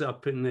ends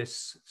up in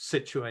this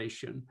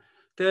situation,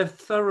 they're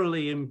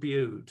thoroughly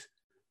imbued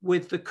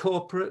with the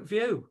corporate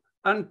view.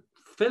 And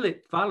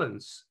Philip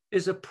Valance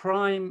is a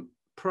prime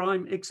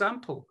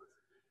example,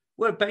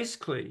 where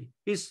basically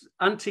he's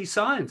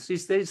anti-science.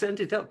 He's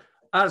ended up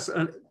as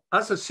a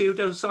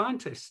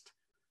pseudoscientist.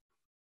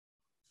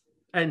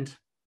 End.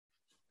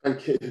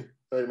 Thank you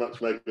very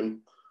much,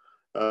 Megan.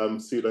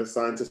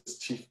 Pseudoscientist,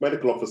 chief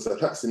medical officer.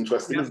 That's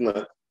interesting, isn't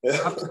it?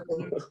 Yeah.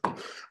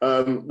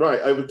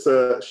 Right, over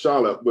to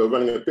Charlotte. We're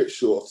running a bit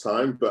short of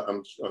time, but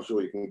I'm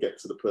sure you can get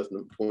to the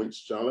pertinent points,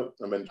 Charlotte.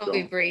 And then I'll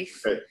be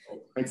brief. Okay.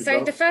 Thank you, so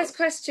Charlotte. The first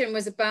question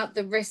was about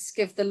the risk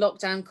of the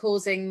lockdown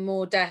causing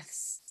more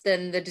deaths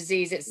than the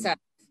disease itself.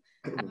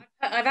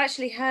 I've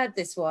actually heard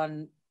this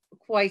one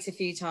quite a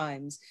few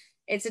times.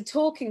 It's a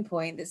talking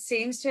point that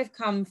seems to have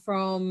come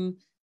from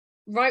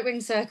right-wing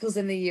circles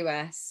in the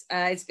US.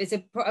 It's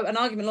an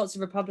argument lots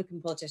of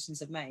Republican politicians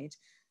have made,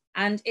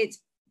 and it's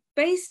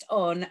based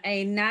on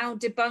a now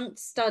debunked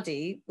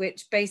study,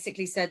 which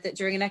basically said that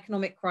during an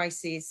economic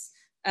crisis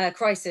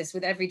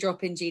with every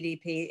drop in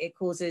GDP, it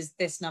causes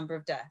this number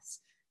of deaths.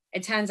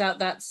 it turns out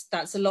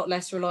that's a lot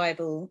less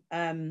reliable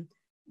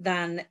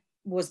than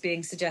was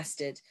being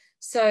suggested.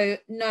 So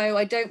no,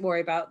 I don't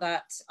worry about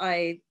that.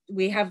 I'll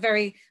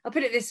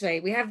put it this way,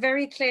 we have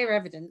very clear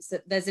evidence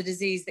that there's a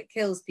disease that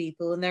kills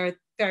people, and there are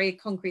very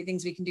concrete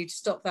things we can do to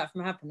stop that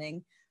from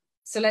happening.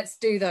 So let's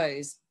do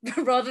those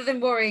rather than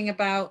worrying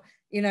about,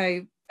 you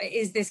know,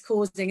 is this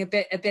causing a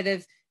bit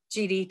of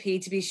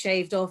GDP to be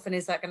shaved off, and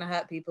is that going to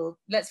hurt people?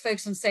 Let's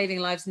focus on saving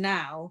lives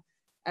now.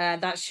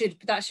 That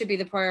should be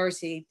the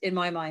priority in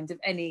my mind of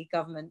any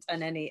government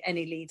and any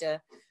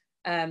leader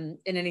in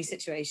any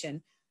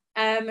situation.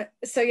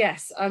 So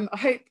yes,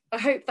 I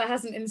hope that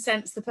hasn't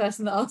incensed the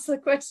person that asked the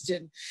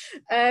question.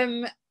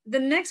 The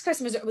next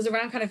question was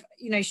around kind of,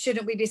 you know,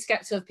 shouldn't we be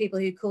skeptical of people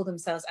who call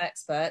themselves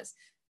experts?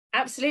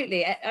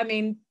 Absolutely. I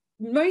mean,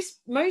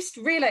 most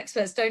real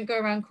experts don't go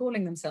around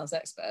calling themselves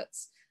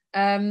experts.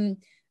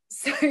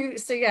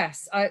 So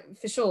yes,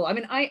 for sure. I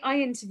mean, I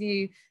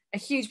interview, a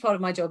huge part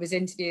of my job is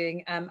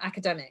interviewing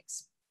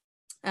academics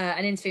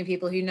and interviewing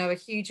people who know a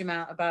huge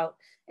amount about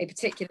a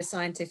particular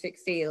scientific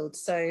field.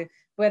 So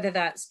whether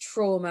that's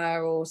trauma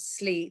or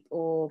sleep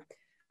or,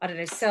 I don't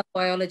know, cell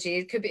biology,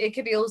 it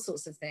could be all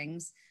sorts of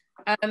things.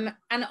 And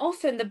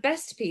often the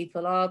best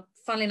people are,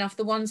 funnily enough,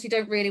 the ones who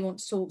don't really want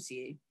to talk to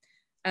you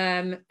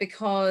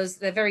because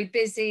they're very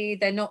busy.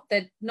 They're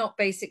not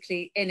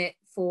basically in it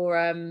for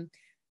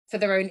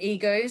their own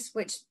egos,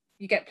 which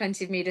you get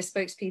plenty of media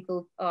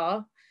spokespeople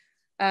are.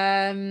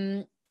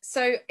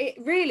 So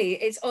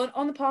it's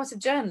on the part of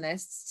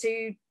journalists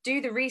to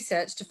do the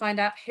research to find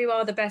out who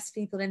are the best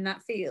people in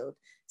that field.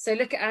 So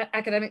look at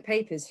academic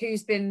papers,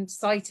 who's been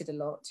cited a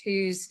lot,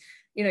 whose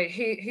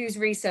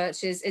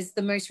research is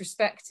the most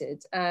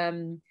respected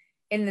in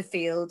the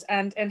field,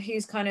 and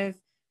who's kind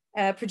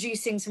of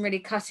producing some really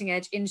cutting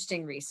edge,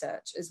 interesting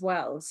research as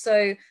well.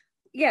 So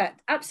yeah,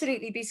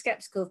 absolutely be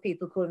skeptical of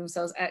people calling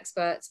themselves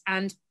experts,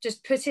 and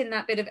just put in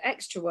that bit of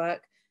extra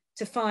work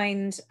to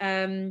find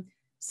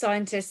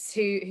scientists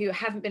who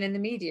haven't been in the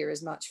media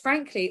as much.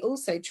 Frankly,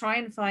 also try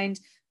and find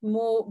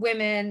more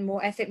women,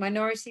 more ethnic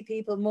minority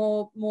people,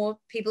 more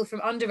people from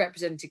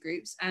underrepresented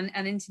groups, and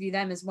interview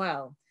them as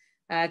well,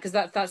 because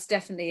that's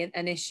definitely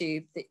an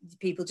issue, that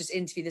people just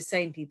interview the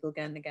same people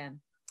again and again.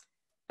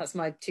 That's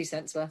my 2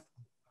 cents worth.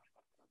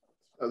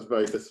 That's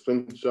very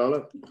disciplined,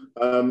 Charlotte.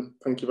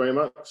 Thank you very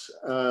much.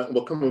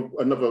 We'll come with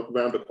another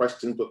round of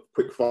questions, but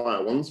quick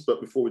fire ones.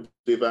 But before we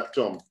do that,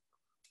 John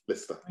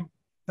Lister.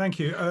 Thank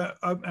you.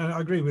 I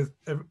agree with,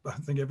 I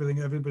think,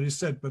 everything everybody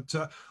said. But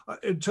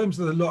in terms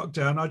of the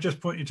lockdown, I just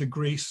point you to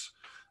Greece,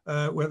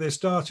 where they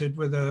started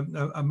with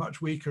a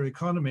much weaker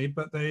economy,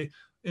 but they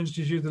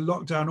instituted the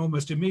lockdown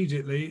almost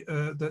immediately.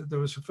 There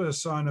was the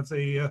first sign of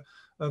the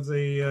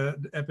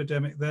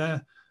epidemic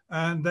there.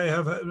 And they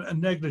have a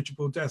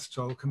negligible death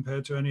toll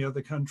compared to any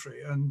other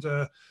country. And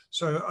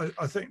so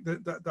I think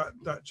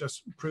that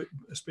just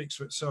speaks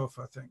for itself,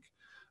 I think.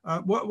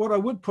 What I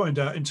would point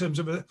out in terms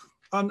of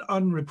an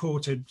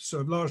unreported,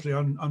 sort of largely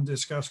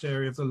undiscussed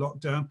area of the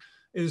lockdown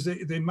is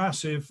the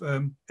massive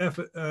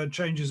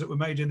changes that were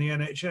made in the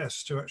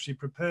NHS to actually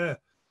prepare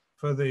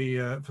for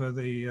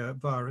the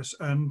virus.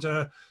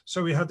 And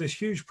so we had this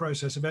huge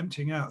process of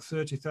emptying out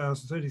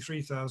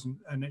 33,000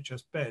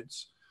 NHS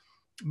beds,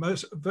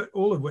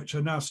 all of which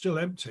are now still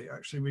empty.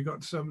 Actually, we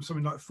got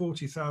something like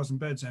 40,000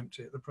 beds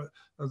empty at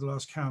the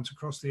last count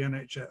across the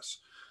NHS.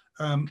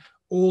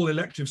 All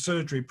elective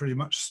surgery pretty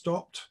much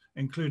stopped,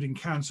 including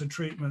cancer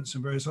treatments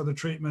and various other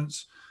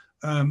treatments.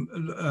 And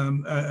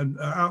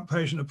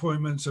outpatient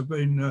appointments have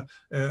been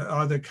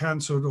either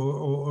cancelled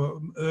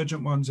or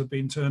urgent ones have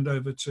been turned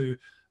over to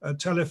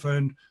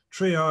telephone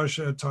triage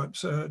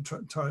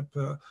type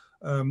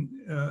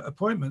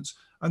appointments.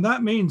 And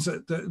that means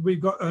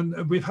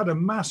that we've had a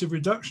massive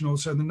reduction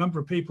also in the number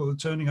of people that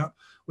are turning up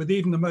with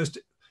even the most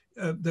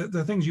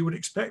the things you would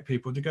expect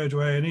people to go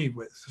to A&E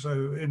with.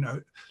 So, you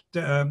know,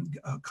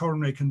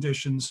 coronary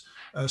conditions,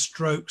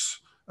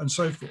 strokes, and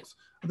so forth.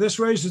 This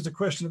raises the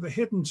question of the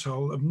hidden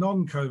toll of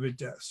non-COVID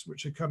deaths,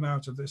 which have come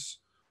out of this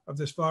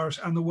virus,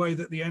 and the way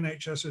that the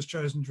NHS has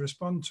chosen to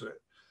respond to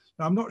it.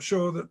 Now, I'm not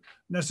sure that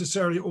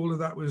necessarily all of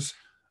that was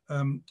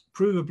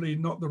provably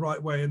not the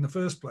right way in the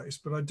first place,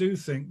 but I do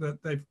think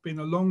that they've been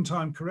a long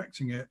time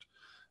correcting it.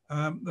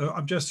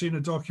 I've just seen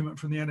a document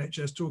from the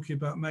NHS talking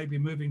about maybe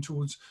moving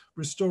towards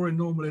restoring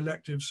normal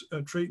electives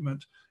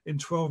treatment in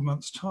 12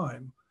 months'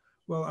 time.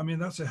 Well, I mean,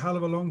 that's a hell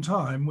of a long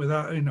time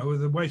without, you know,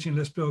 with the waiting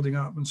list building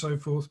up and so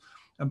forth,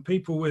 and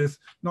people with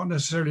not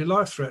necessarily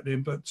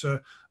life-threatening, but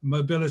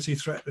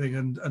mobility-threatening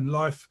and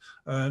life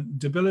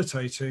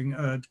debilitating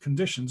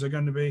conditions are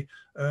going to be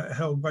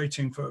held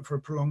waiting for a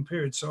prolonged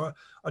period. So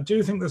I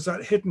do think there's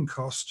that hidden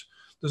cost.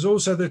 There's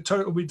also the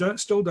total, we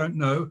still don't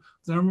know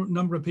the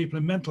number of people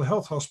in mental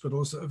health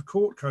hospitals that have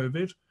caught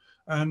COVID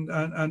and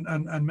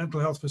mental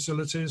health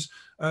facilities,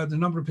 the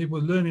number of people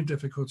with learning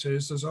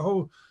difficulties. There's a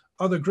whole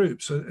other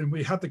groups, and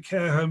we had the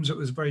care homes. It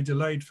was a very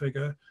delayed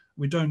figure.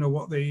 We don't know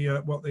what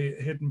the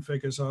hidden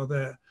figures are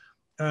there.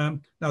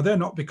 Now, they're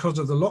not because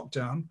of the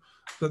lockdown,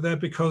 but they're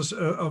because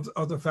of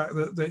the fact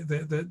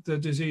that the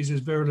disease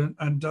is virulent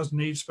and does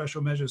need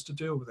special measures to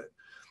deal with it.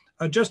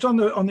 Just on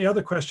the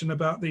other question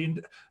about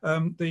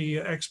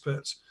the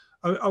experts,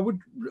 I would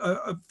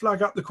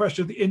flag up the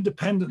question of the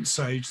independent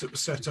SAGE that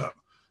was set up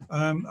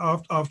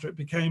after it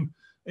became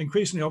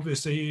increasingly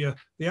obvious the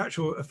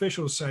actual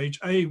official SAGE,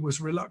 A,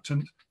 was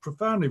reluctant,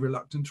 profoundly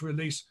reluctant to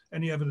release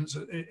any evidence,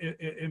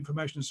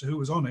 information as to who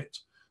was on it,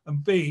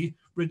 and B,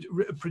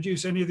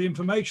 produce any of the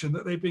information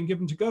that they've been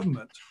given to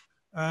government,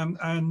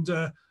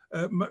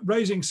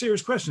 raising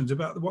serious questions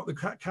about what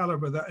the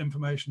caliber of that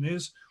information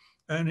is.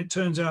 And it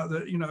turns out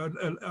that, you know,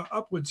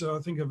 upwards, I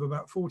think, of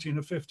about 14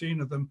 or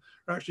 15 of them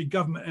are actually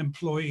government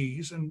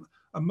employees and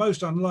are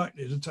most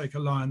unlikely to take a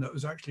line that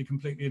was actually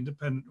completely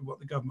independent of what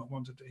the government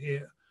wanted to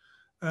hear.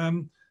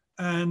 And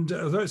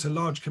although it's a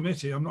large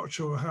committee, I'm not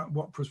sure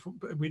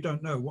we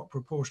don't know what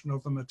proportion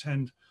of them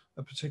attend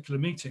a particular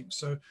meeting.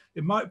 So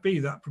it might be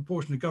that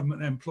proportion of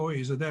government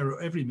employees are there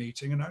at every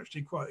meeting and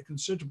actually quite a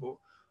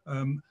considerable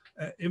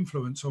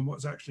influence on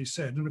what's actually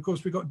said. And of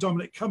course, we've got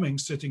Dominic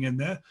Cummings sitting in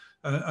there,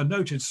 a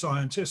noted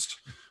scientist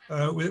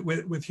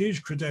with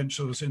huge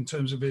credentials in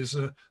terms of his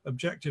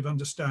objective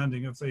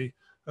understanding of the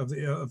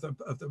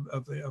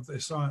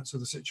science of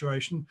the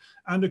situation,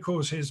 and of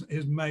course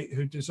his mate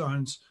who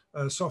designs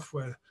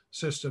software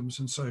systems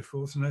and so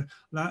forth,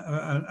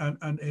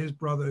 and his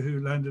brother who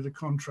landed a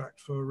contract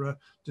for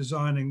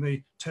designing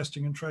the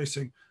testing and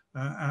tracing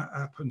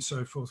app and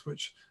so forth,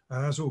 which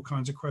has all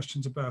kinds of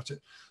questions about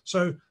it.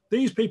 So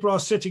these people are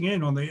sitting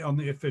in on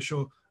the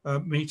official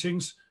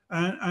meetings,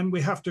 and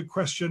we have to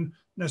question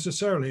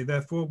necessarily,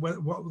 therefore,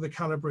 what the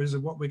caliber is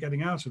of what we're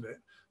getting out of it.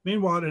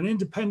 Meanwhile, an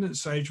independent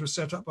SAGE was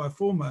set up by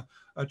former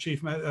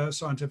Chief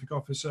Scientific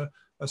Officer,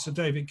 Sir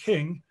David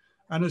King,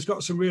 and has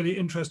got some really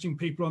interesting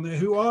people on there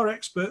who are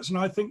experts, and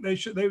I think they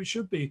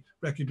should be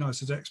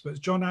recognised as experts.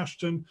 John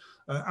Ashton,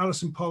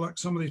 Alison Pollock,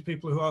 some of these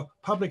people who are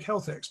public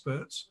health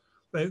experts.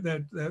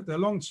 They're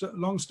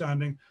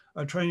long-standing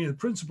training the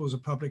principles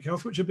of public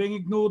health, which are being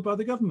ignored by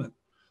the government.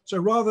 So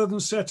rather than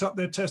set up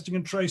their testing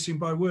and tracing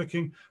by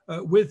working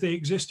with the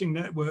existing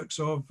networks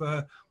of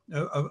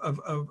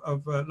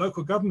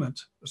local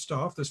government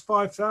staff, there's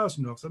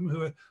 5,000 of them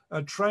who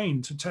are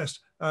trained to test,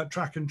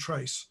 track and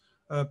trace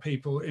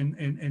people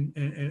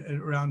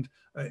in around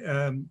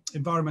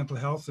environmental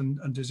health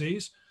and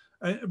disease.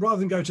 Rather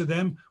than go to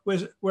them,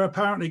 we're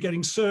apparently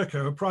getting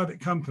Serco, a private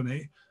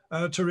company,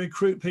 to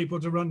recruit people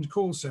to run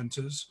call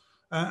centres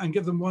and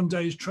give them 1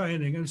 day's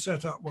training and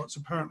set up what's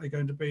apparently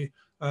going to be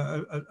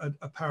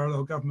a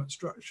parallel government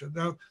structure.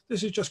 Now,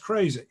 this is just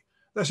crazy.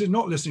 This is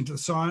not listening to the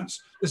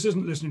science. This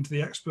isn't listening to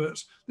the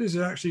experts. This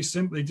is actually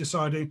simply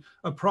deciding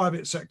a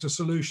private sector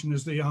solution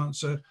is the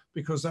answer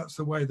because that's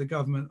the way the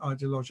government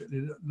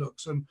ideologically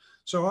looks. And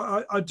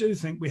so I do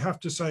think we have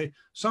to say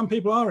some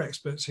people are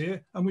experts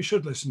here and we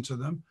should listen to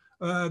them.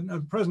 At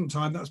the present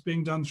time, that's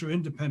being done through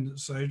independent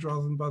SAGE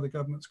rather than by the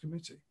government's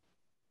committee.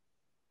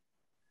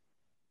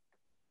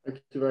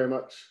 Thank you very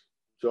much,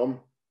 John.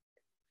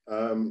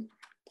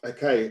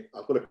 Okay,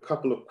 I've got a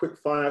couple of quick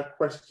fire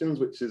questions,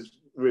 which is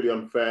really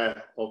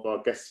unfair of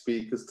our guest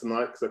speakers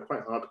tonight because they're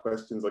quite hard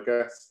questions, I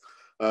guess,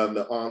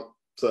 that aren't,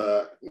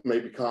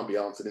 maybe can't be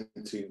answered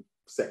in 2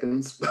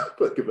 seconds,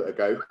 but give it a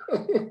go.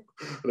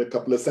 In a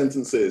couple of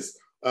sentences.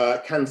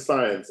 Can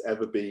science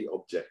ever be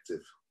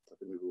objective? I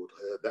think we've all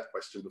heard that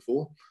question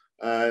before.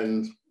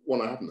 And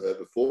one I haven't heard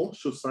before,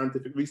 should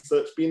scientific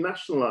research be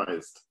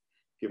nationalised?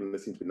 Given they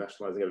seem to be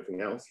nationalising everything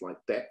else, like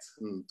debt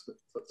and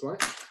such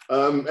like.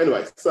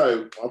 Anyway,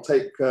 so I'll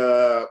take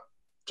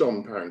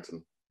John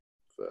Parrington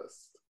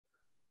first.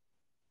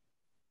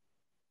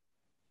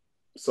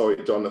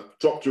 Sorry, John, I've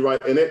dropped you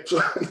right in it,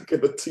 trying to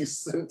give a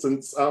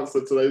 2-sentence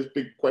answer to those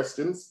big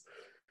questions.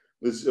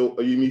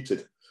 Are you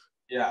muted?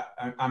 Yeah,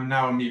 I'm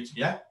now muted,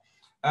 yeah?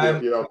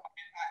 Yeah.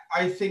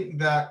 I think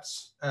that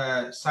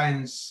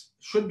science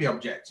should be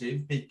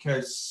objective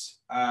because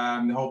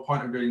the whole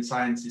point of doing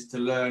science is to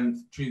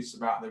learn truths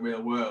about the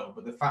real world.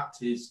 But the fact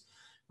is,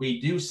 we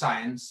do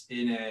science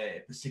in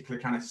a particular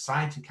kind of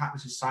society,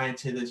 capitalist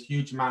society. There's a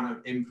huge amount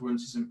of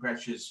influences and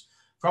pressures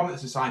from the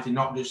society,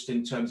 not just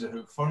in terms of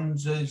who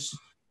funds us,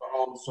 but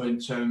also in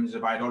terms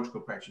of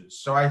ideological pressures.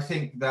 So I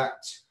think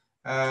that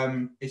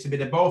it's a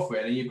bit of both,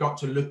 really. You've got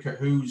to look at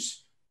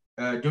who's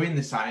doing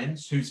the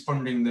science, who's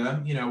funding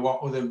them, you know,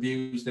 what other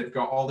views they've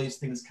got. All these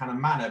things kind of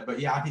matter. But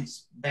yeah, at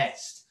its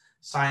best,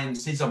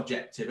 science is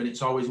objective and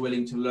it's always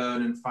willing to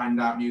learn and find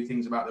out new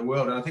things about the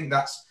world. And I think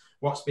that's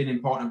what's been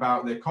important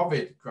about the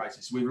COVID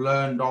crisis. We've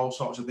learned all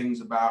sorts of things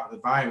about the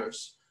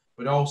virus,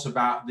 but also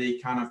about the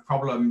kind of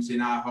problems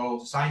in our whole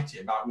society,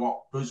 about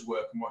what does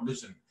work and what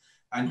doesn't.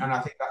 And I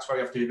think that's why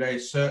we have to be very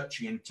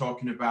searching and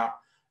talking about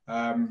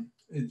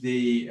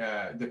the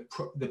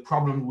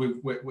problem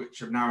which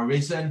have now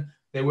arisen.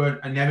 They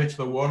weren't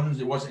inevitable ones.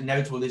 It wasn't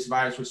inevitable this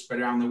virus would spread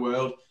around the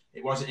world.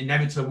 It wasn't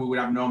inevitable we would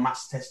have no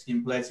mass testing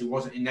in place. It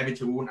wasn't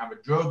inevitable we wouldn't have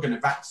a drug and a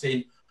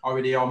vaccine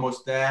already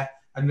almost there.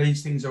 And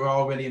these things are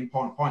all really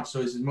important points.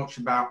 So it's as much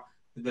about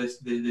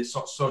the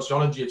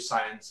sociology of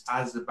science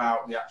as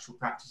about the actual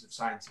practice of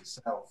science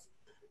itself.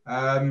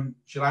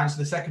 Shall I answer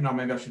the second, or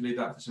maybe I should leave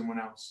that for someone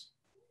else?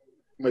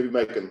 Maybe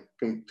Megan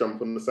can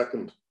jump on the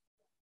second.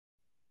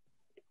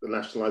 The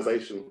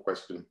nationalisation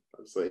question.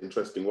 That's an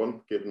interesting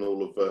one, given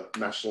all of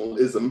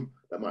nationalism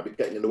that might be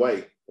getting in the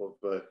way of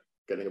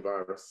getting a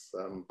virus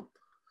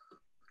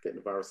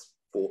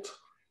fought.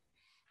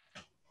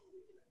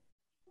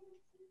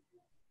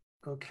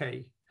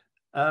 Okay.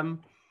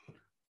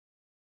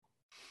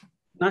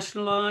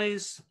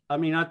 Nationalise. I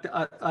mean,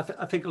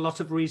 I think a lot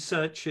of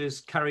research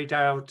is carried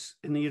out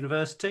in the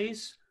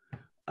universities,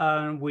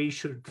 and we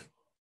should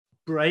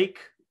break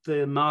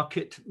the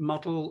market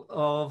model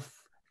of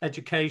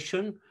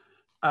education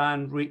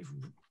and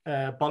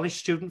abolish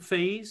student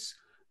fees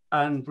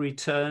and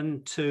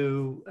return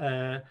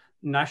to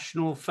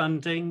national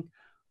funding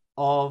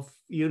of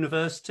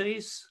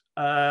universities,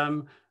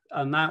 and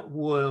that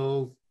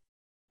will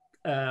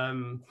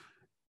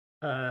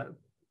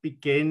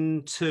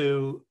begin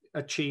to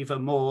achieve a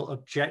more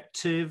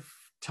objective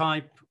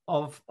type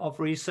of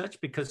research,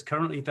 because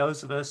currently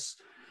those of us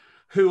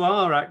who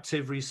are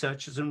active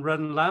researchers and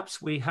run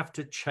labs, we have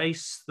to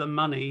chase the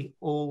money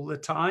all the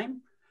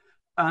time,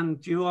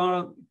 and you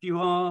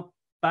are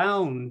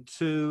bound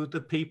to the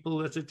people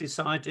that are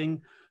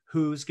deciding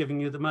who's giving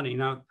you the money.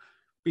 Now,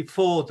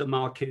 before the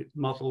market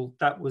model,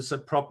 that was a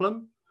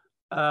problem.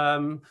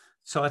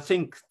 So I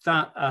think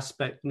that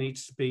aspect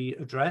needs to be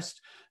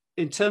addressed.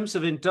 In terms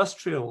of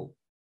industrial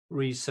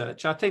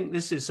research, I think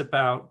this is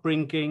about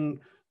bringing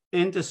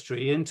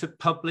industry into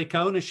public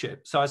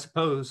ownership. So I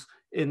suppose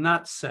in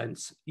that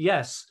sense,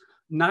 yes,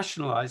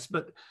 nationalize,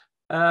 but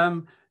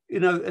you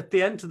know, at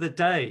the end of the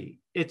day,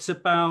 it's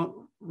about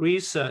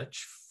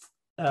research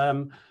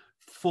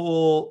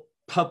for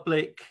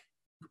public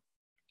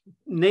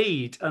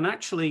need, and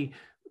actually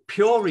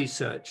pure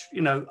research,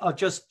 you know, are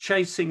just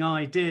chasing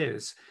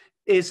ideas,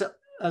 is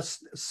a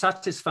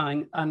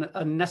satisfying and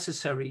a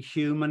necessary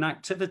human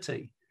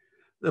activity.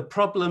 The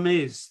problem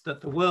is that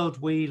the world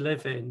we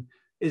live in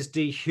is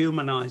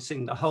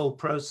dehumanizing the whole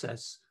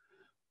process,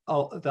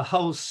 the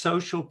whole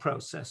social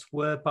process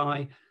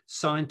whereby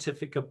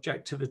scientific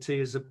objectivity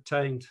is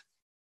obtained.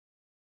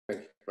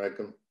 Thank you,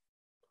 Megan.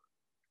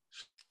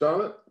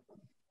 Charlotte?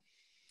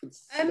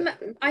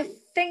 I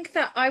think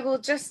that I will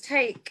just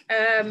take, I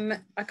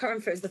can't remember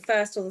if it was the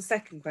first or the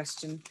second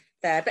question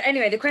there, but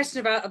anyway, the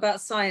question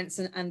about science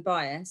and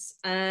bias,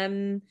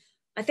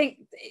 I think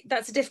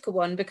that's a difficult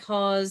one,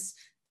 because,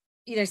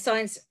 you know,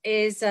 science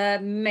is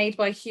made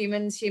by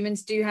humans.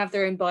 Humans do have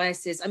their own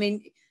biases. I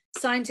mean,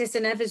 scientists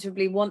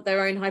inevitably want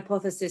their own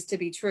hypothesis to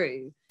be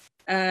true.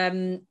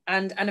 And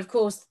of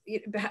course,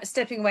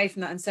 stepping away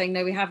from that and saying,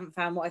 no, we haven't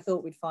found what I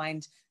thought we'd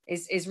find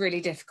is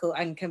really difficult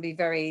and can be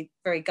very,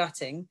 very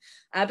gutting.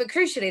 But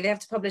crucially, they have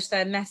to publish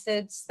their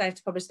methods, they have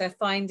to publish their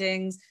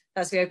findings.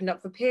 That's be opened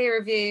up for peer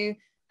review.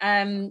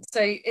 So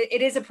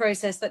it is a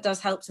process that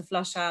does help to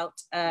flush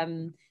out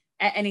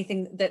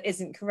anything that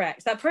isn't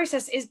correct. That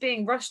process is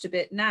being rushed a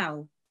bit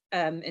now,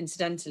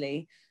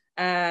 incidentally,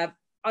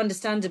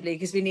 understandably,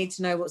 because we need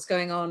to know what's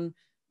going on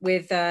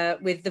with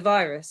the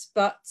virus.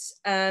 But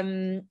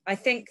I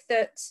think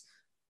that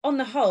on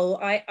the whole,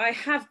 I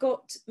have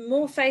got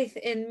more faith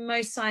in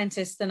most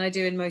scientists than I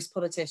do in most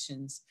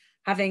politicians,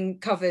 having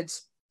covered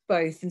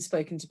both and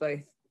spoken to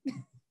both.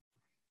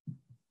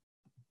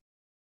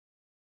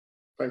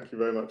 Thank you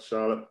very much,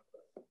 Charlotte.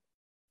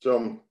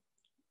 John,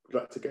 would you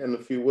like to get in a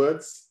few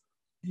words?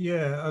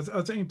 Yeah,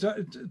 I think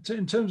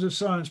in terms of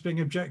science being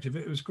objective,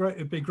 it was great.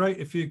 It'd be great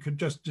if you could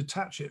just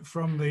detach it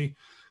from the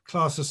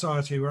class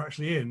society we're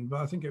actually in. But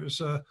I think it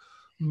was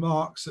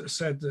Marx that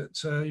said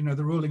that you know,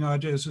 the ruling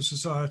ideas of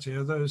society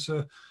are those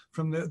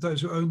from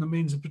those who own the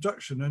means of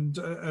production, and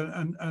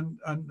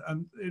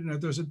you know,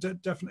 there's a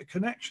definite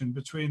connection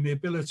between the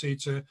ability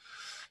to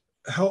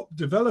help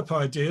develop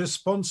ideas,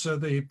 sponsor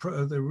the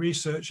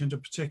research into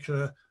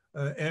particular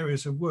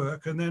areas of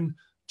work, and then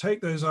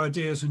take those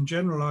ideas and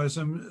generalize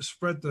them,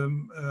 spread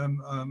them,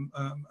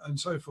 and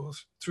so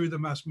forth through the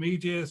mass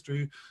media,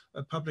 through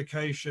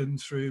publication,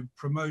 through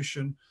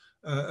promotion,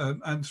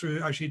 and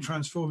through actually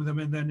transforming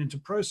them then into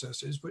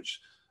processes which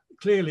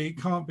clearly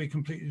can't be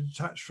completely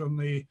detached from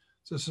the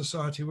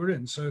society we're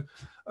in. So,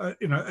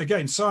 you know,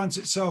 again, science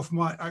itself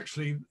might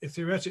actually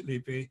theoretically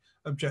be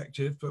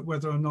objective, but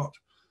whether or not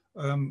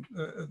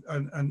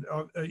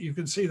you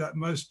can see that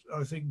most,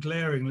 I think,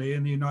 glaringly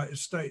in the United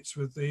States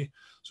with the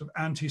sort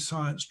of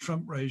anti-science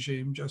Trump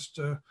regime, just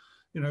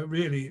you know,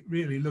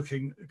 really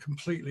looking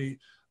completely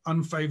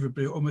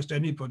unfavorably at almost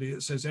anybody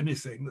that says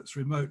anything that's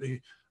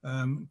remotely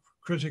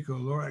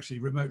critical or actually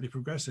remotely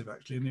progressive,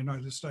 actually, in the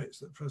United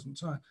States at the present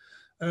time.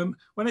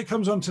 When it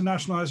comes on to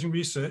nationalising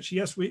research,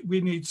 yes,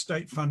 we need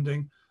state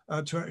funding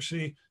to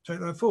actually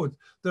take that forward.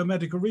 The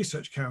Medical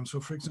Research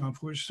Council, for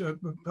example, which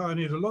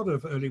pioneered a lot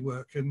of early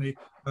work in the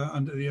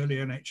under the early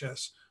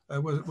NHS,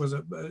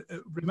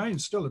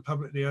 remains still a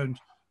publicly owned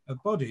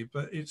body,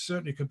 but it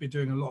certainly could be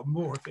doing a lot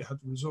more if it had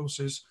the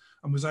resources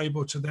and was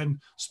able to then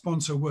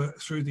sponsor work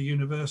through the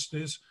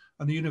universities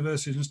and the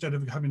universities, instead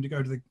of having to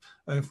go to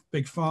the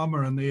big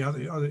pharma and the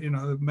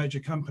other major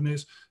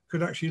companies,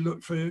 could actually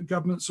look for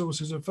government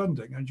sources of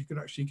funding, and you could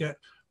actually get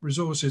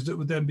resources that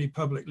would then be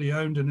publicly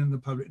owned and in the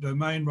public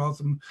domain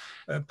rather than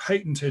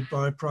patented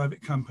by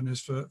private companies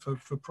for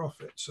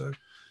profit. So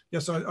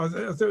yes, I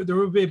think there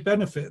would be a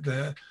benefit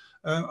there.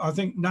 I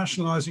think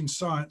nationalising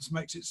science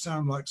makes it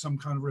sound like some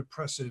kind of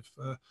repressive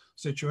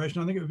situation.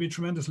 I think it would be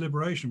tremendous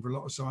liberation for a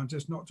lot of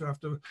scientists not to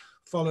have to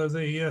follow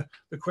the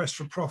quest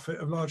for profit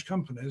of large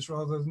companies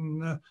rather than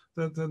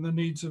the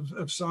needs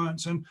of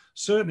science. And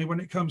certainly when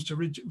it comes to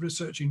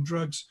researching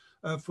drugs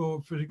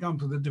for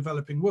example, the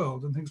developing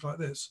world and things like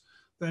this,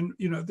 then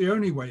the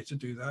only way to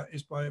do that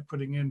is by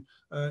putting in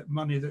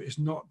money that is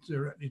not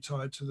directly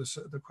tied to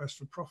the quest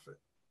for profit.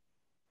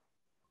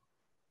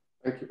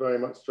 Thank you very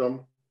much,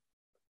 John.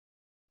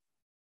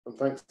 And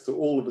thanks to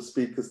all of the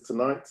speakers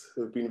tonight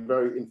who have been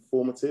very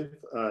informative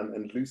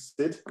and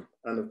lucid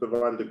and have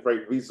provided a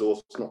great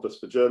resource, not just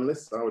for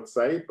journalists, I would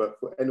say, but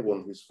for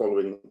anyone who's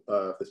following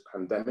this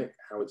pandemic,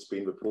 how it's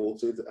been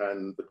reported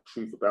and the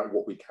truth about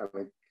what we can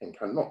and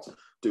cannot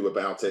do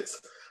about it.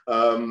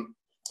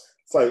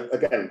 So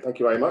again, thank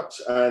you very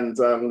much. And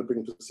I'm going to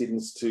bring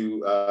proceedings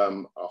to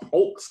a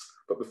halt.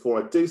 But before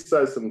I do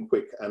so, some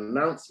quick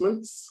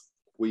announcements.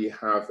 We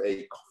have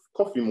a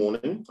coffee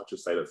morning, I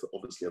should say that's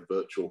obviously a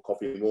virtual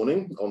coffee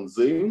morning on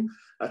Zoom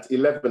at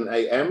 11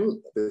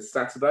 AM this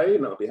Saturday,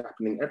 and that'll be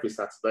happening every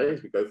Saturday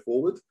as we go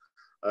forward.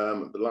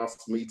 The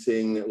last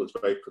meeting was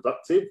very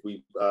productive.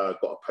 We've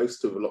got a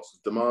poster with lots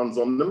of demands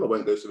on them. I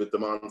won't go through the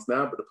demands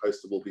now, but the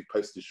poster will be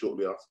posted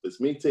shortly after this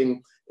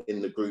meeting in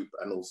the group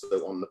and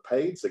also on the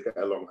page, so get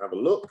along and have a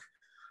look.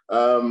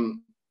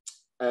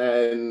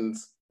 And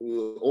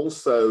we'll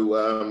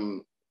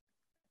also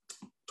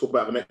talk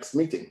about the next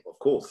meeting, of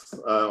course,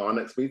 our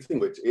next meeting,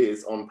 which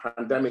is on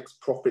pandemics,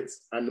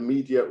 profits, and the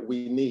media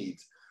we need.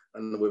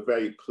 And we're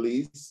very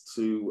pleased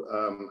to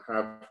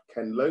have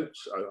Ken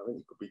Loach, I think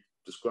he could be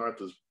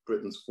described as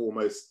Britain's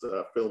foremost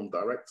film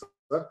director,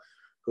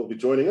 who'll be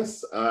joining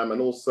us, and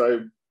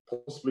also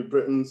possibly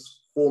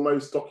Britain's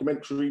foremost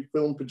documentary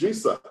film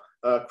producer,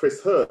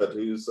 Chris Hurd,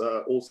 who's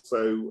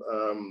also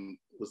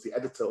was the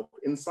editor of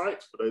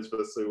Insight, for those of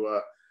us who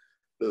are a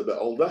little bit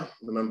older.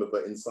 Remember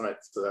the Insight,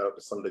 the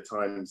Sunday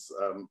Times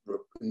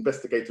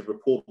investigative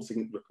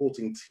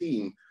reporting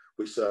team,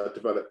 which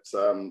developed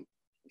some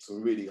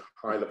really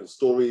high-level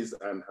stories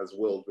and has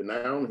world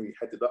renown. He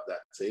headed up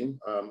that team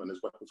and has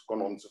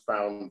gone on to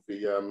found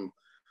the, I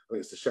think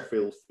it's the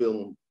Sheffield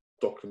Film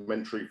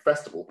Documentary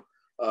Festival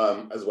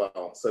as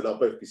well. So they'll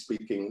both be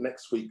speaking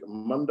next week,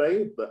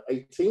 Monday, the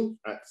 18th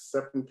at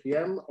 7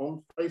 PM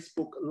on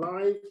Facebook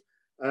Live.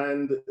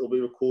 And it'll be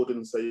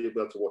recorded, so you'll be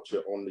able to watch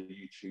it on the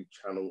YouTube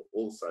channel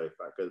also, if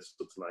that goes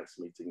to tonight's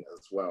meeting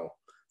as well.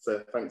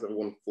 So thanks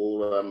everyone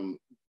for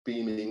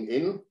beaming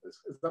in.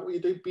 Is that what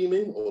you do,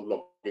 beaming or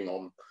logging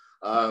on?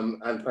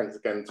 And thanks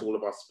again to all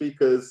of our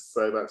speakers.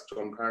 So that's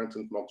John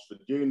Parrington from Oxford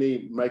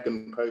Uni,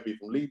 Megan Povey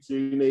from Leeds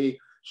Uni,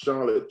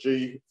 Charlotte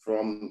Jee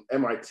from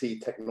MIT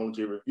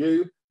Technology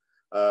Review.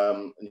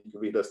 And you can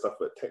read her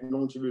stuff at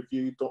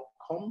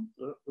technologyreview.com,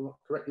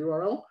 correct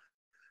URL.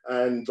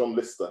 And John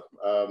Lister,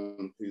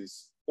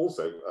 who's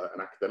also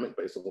an academic,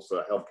 but he's also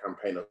a health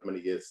campaigner of many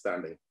years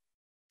standing.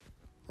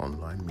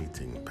 Online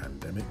meeting,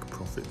 Pandemic,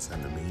 Profits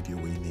and the Media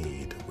We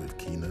Need, with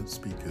keynote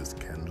speakers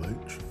Ken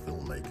Loach,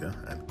 filmmaker,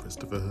 and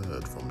Christopher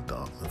Hurd from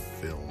Dartmouth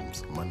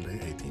Films, Monday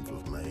 18th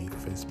of May,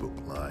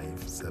 Facebook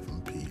Live,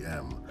 7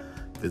 PM.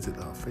 Visit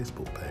our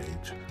Facebook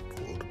page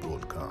for the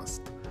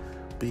broadcast,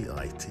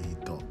 bit.ly/2z2ic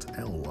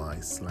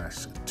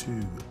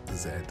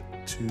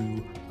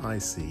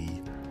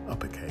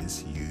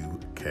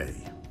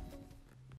UK.